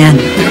in a man.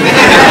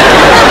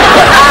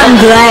 I'm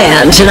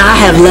Blanche, and I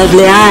have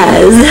lovely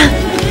eyes.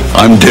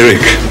 I'm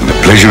Derek. The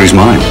pleasure is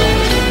mine.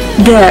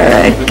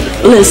 Derek,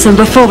 listen,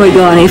 before we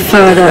go any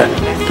further,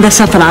 there's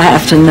something I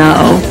have to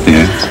know.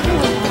 Yes?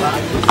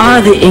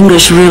 Are the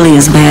English really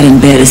as bad in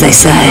bed as they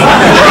say?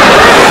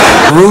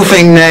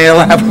 Roofing nail,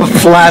 have a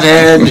flat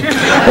head.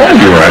 Well,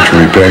 you were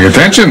actually paying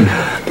attention.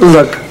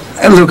 Look,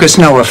 Lucas,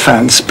 no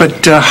offense,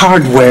 but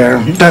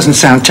hardware doesn't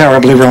sound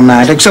terribly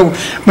romantic. So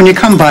when you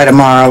come by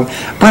tomorrow,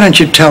 why don't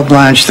you tell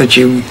Blanche that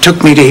you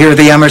took me to hear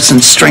the Emerson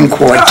String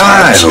Quartet?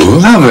 I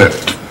love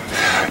it.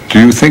 Do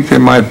you think they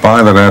might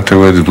buy that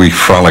afterwards we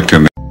frolicked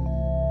in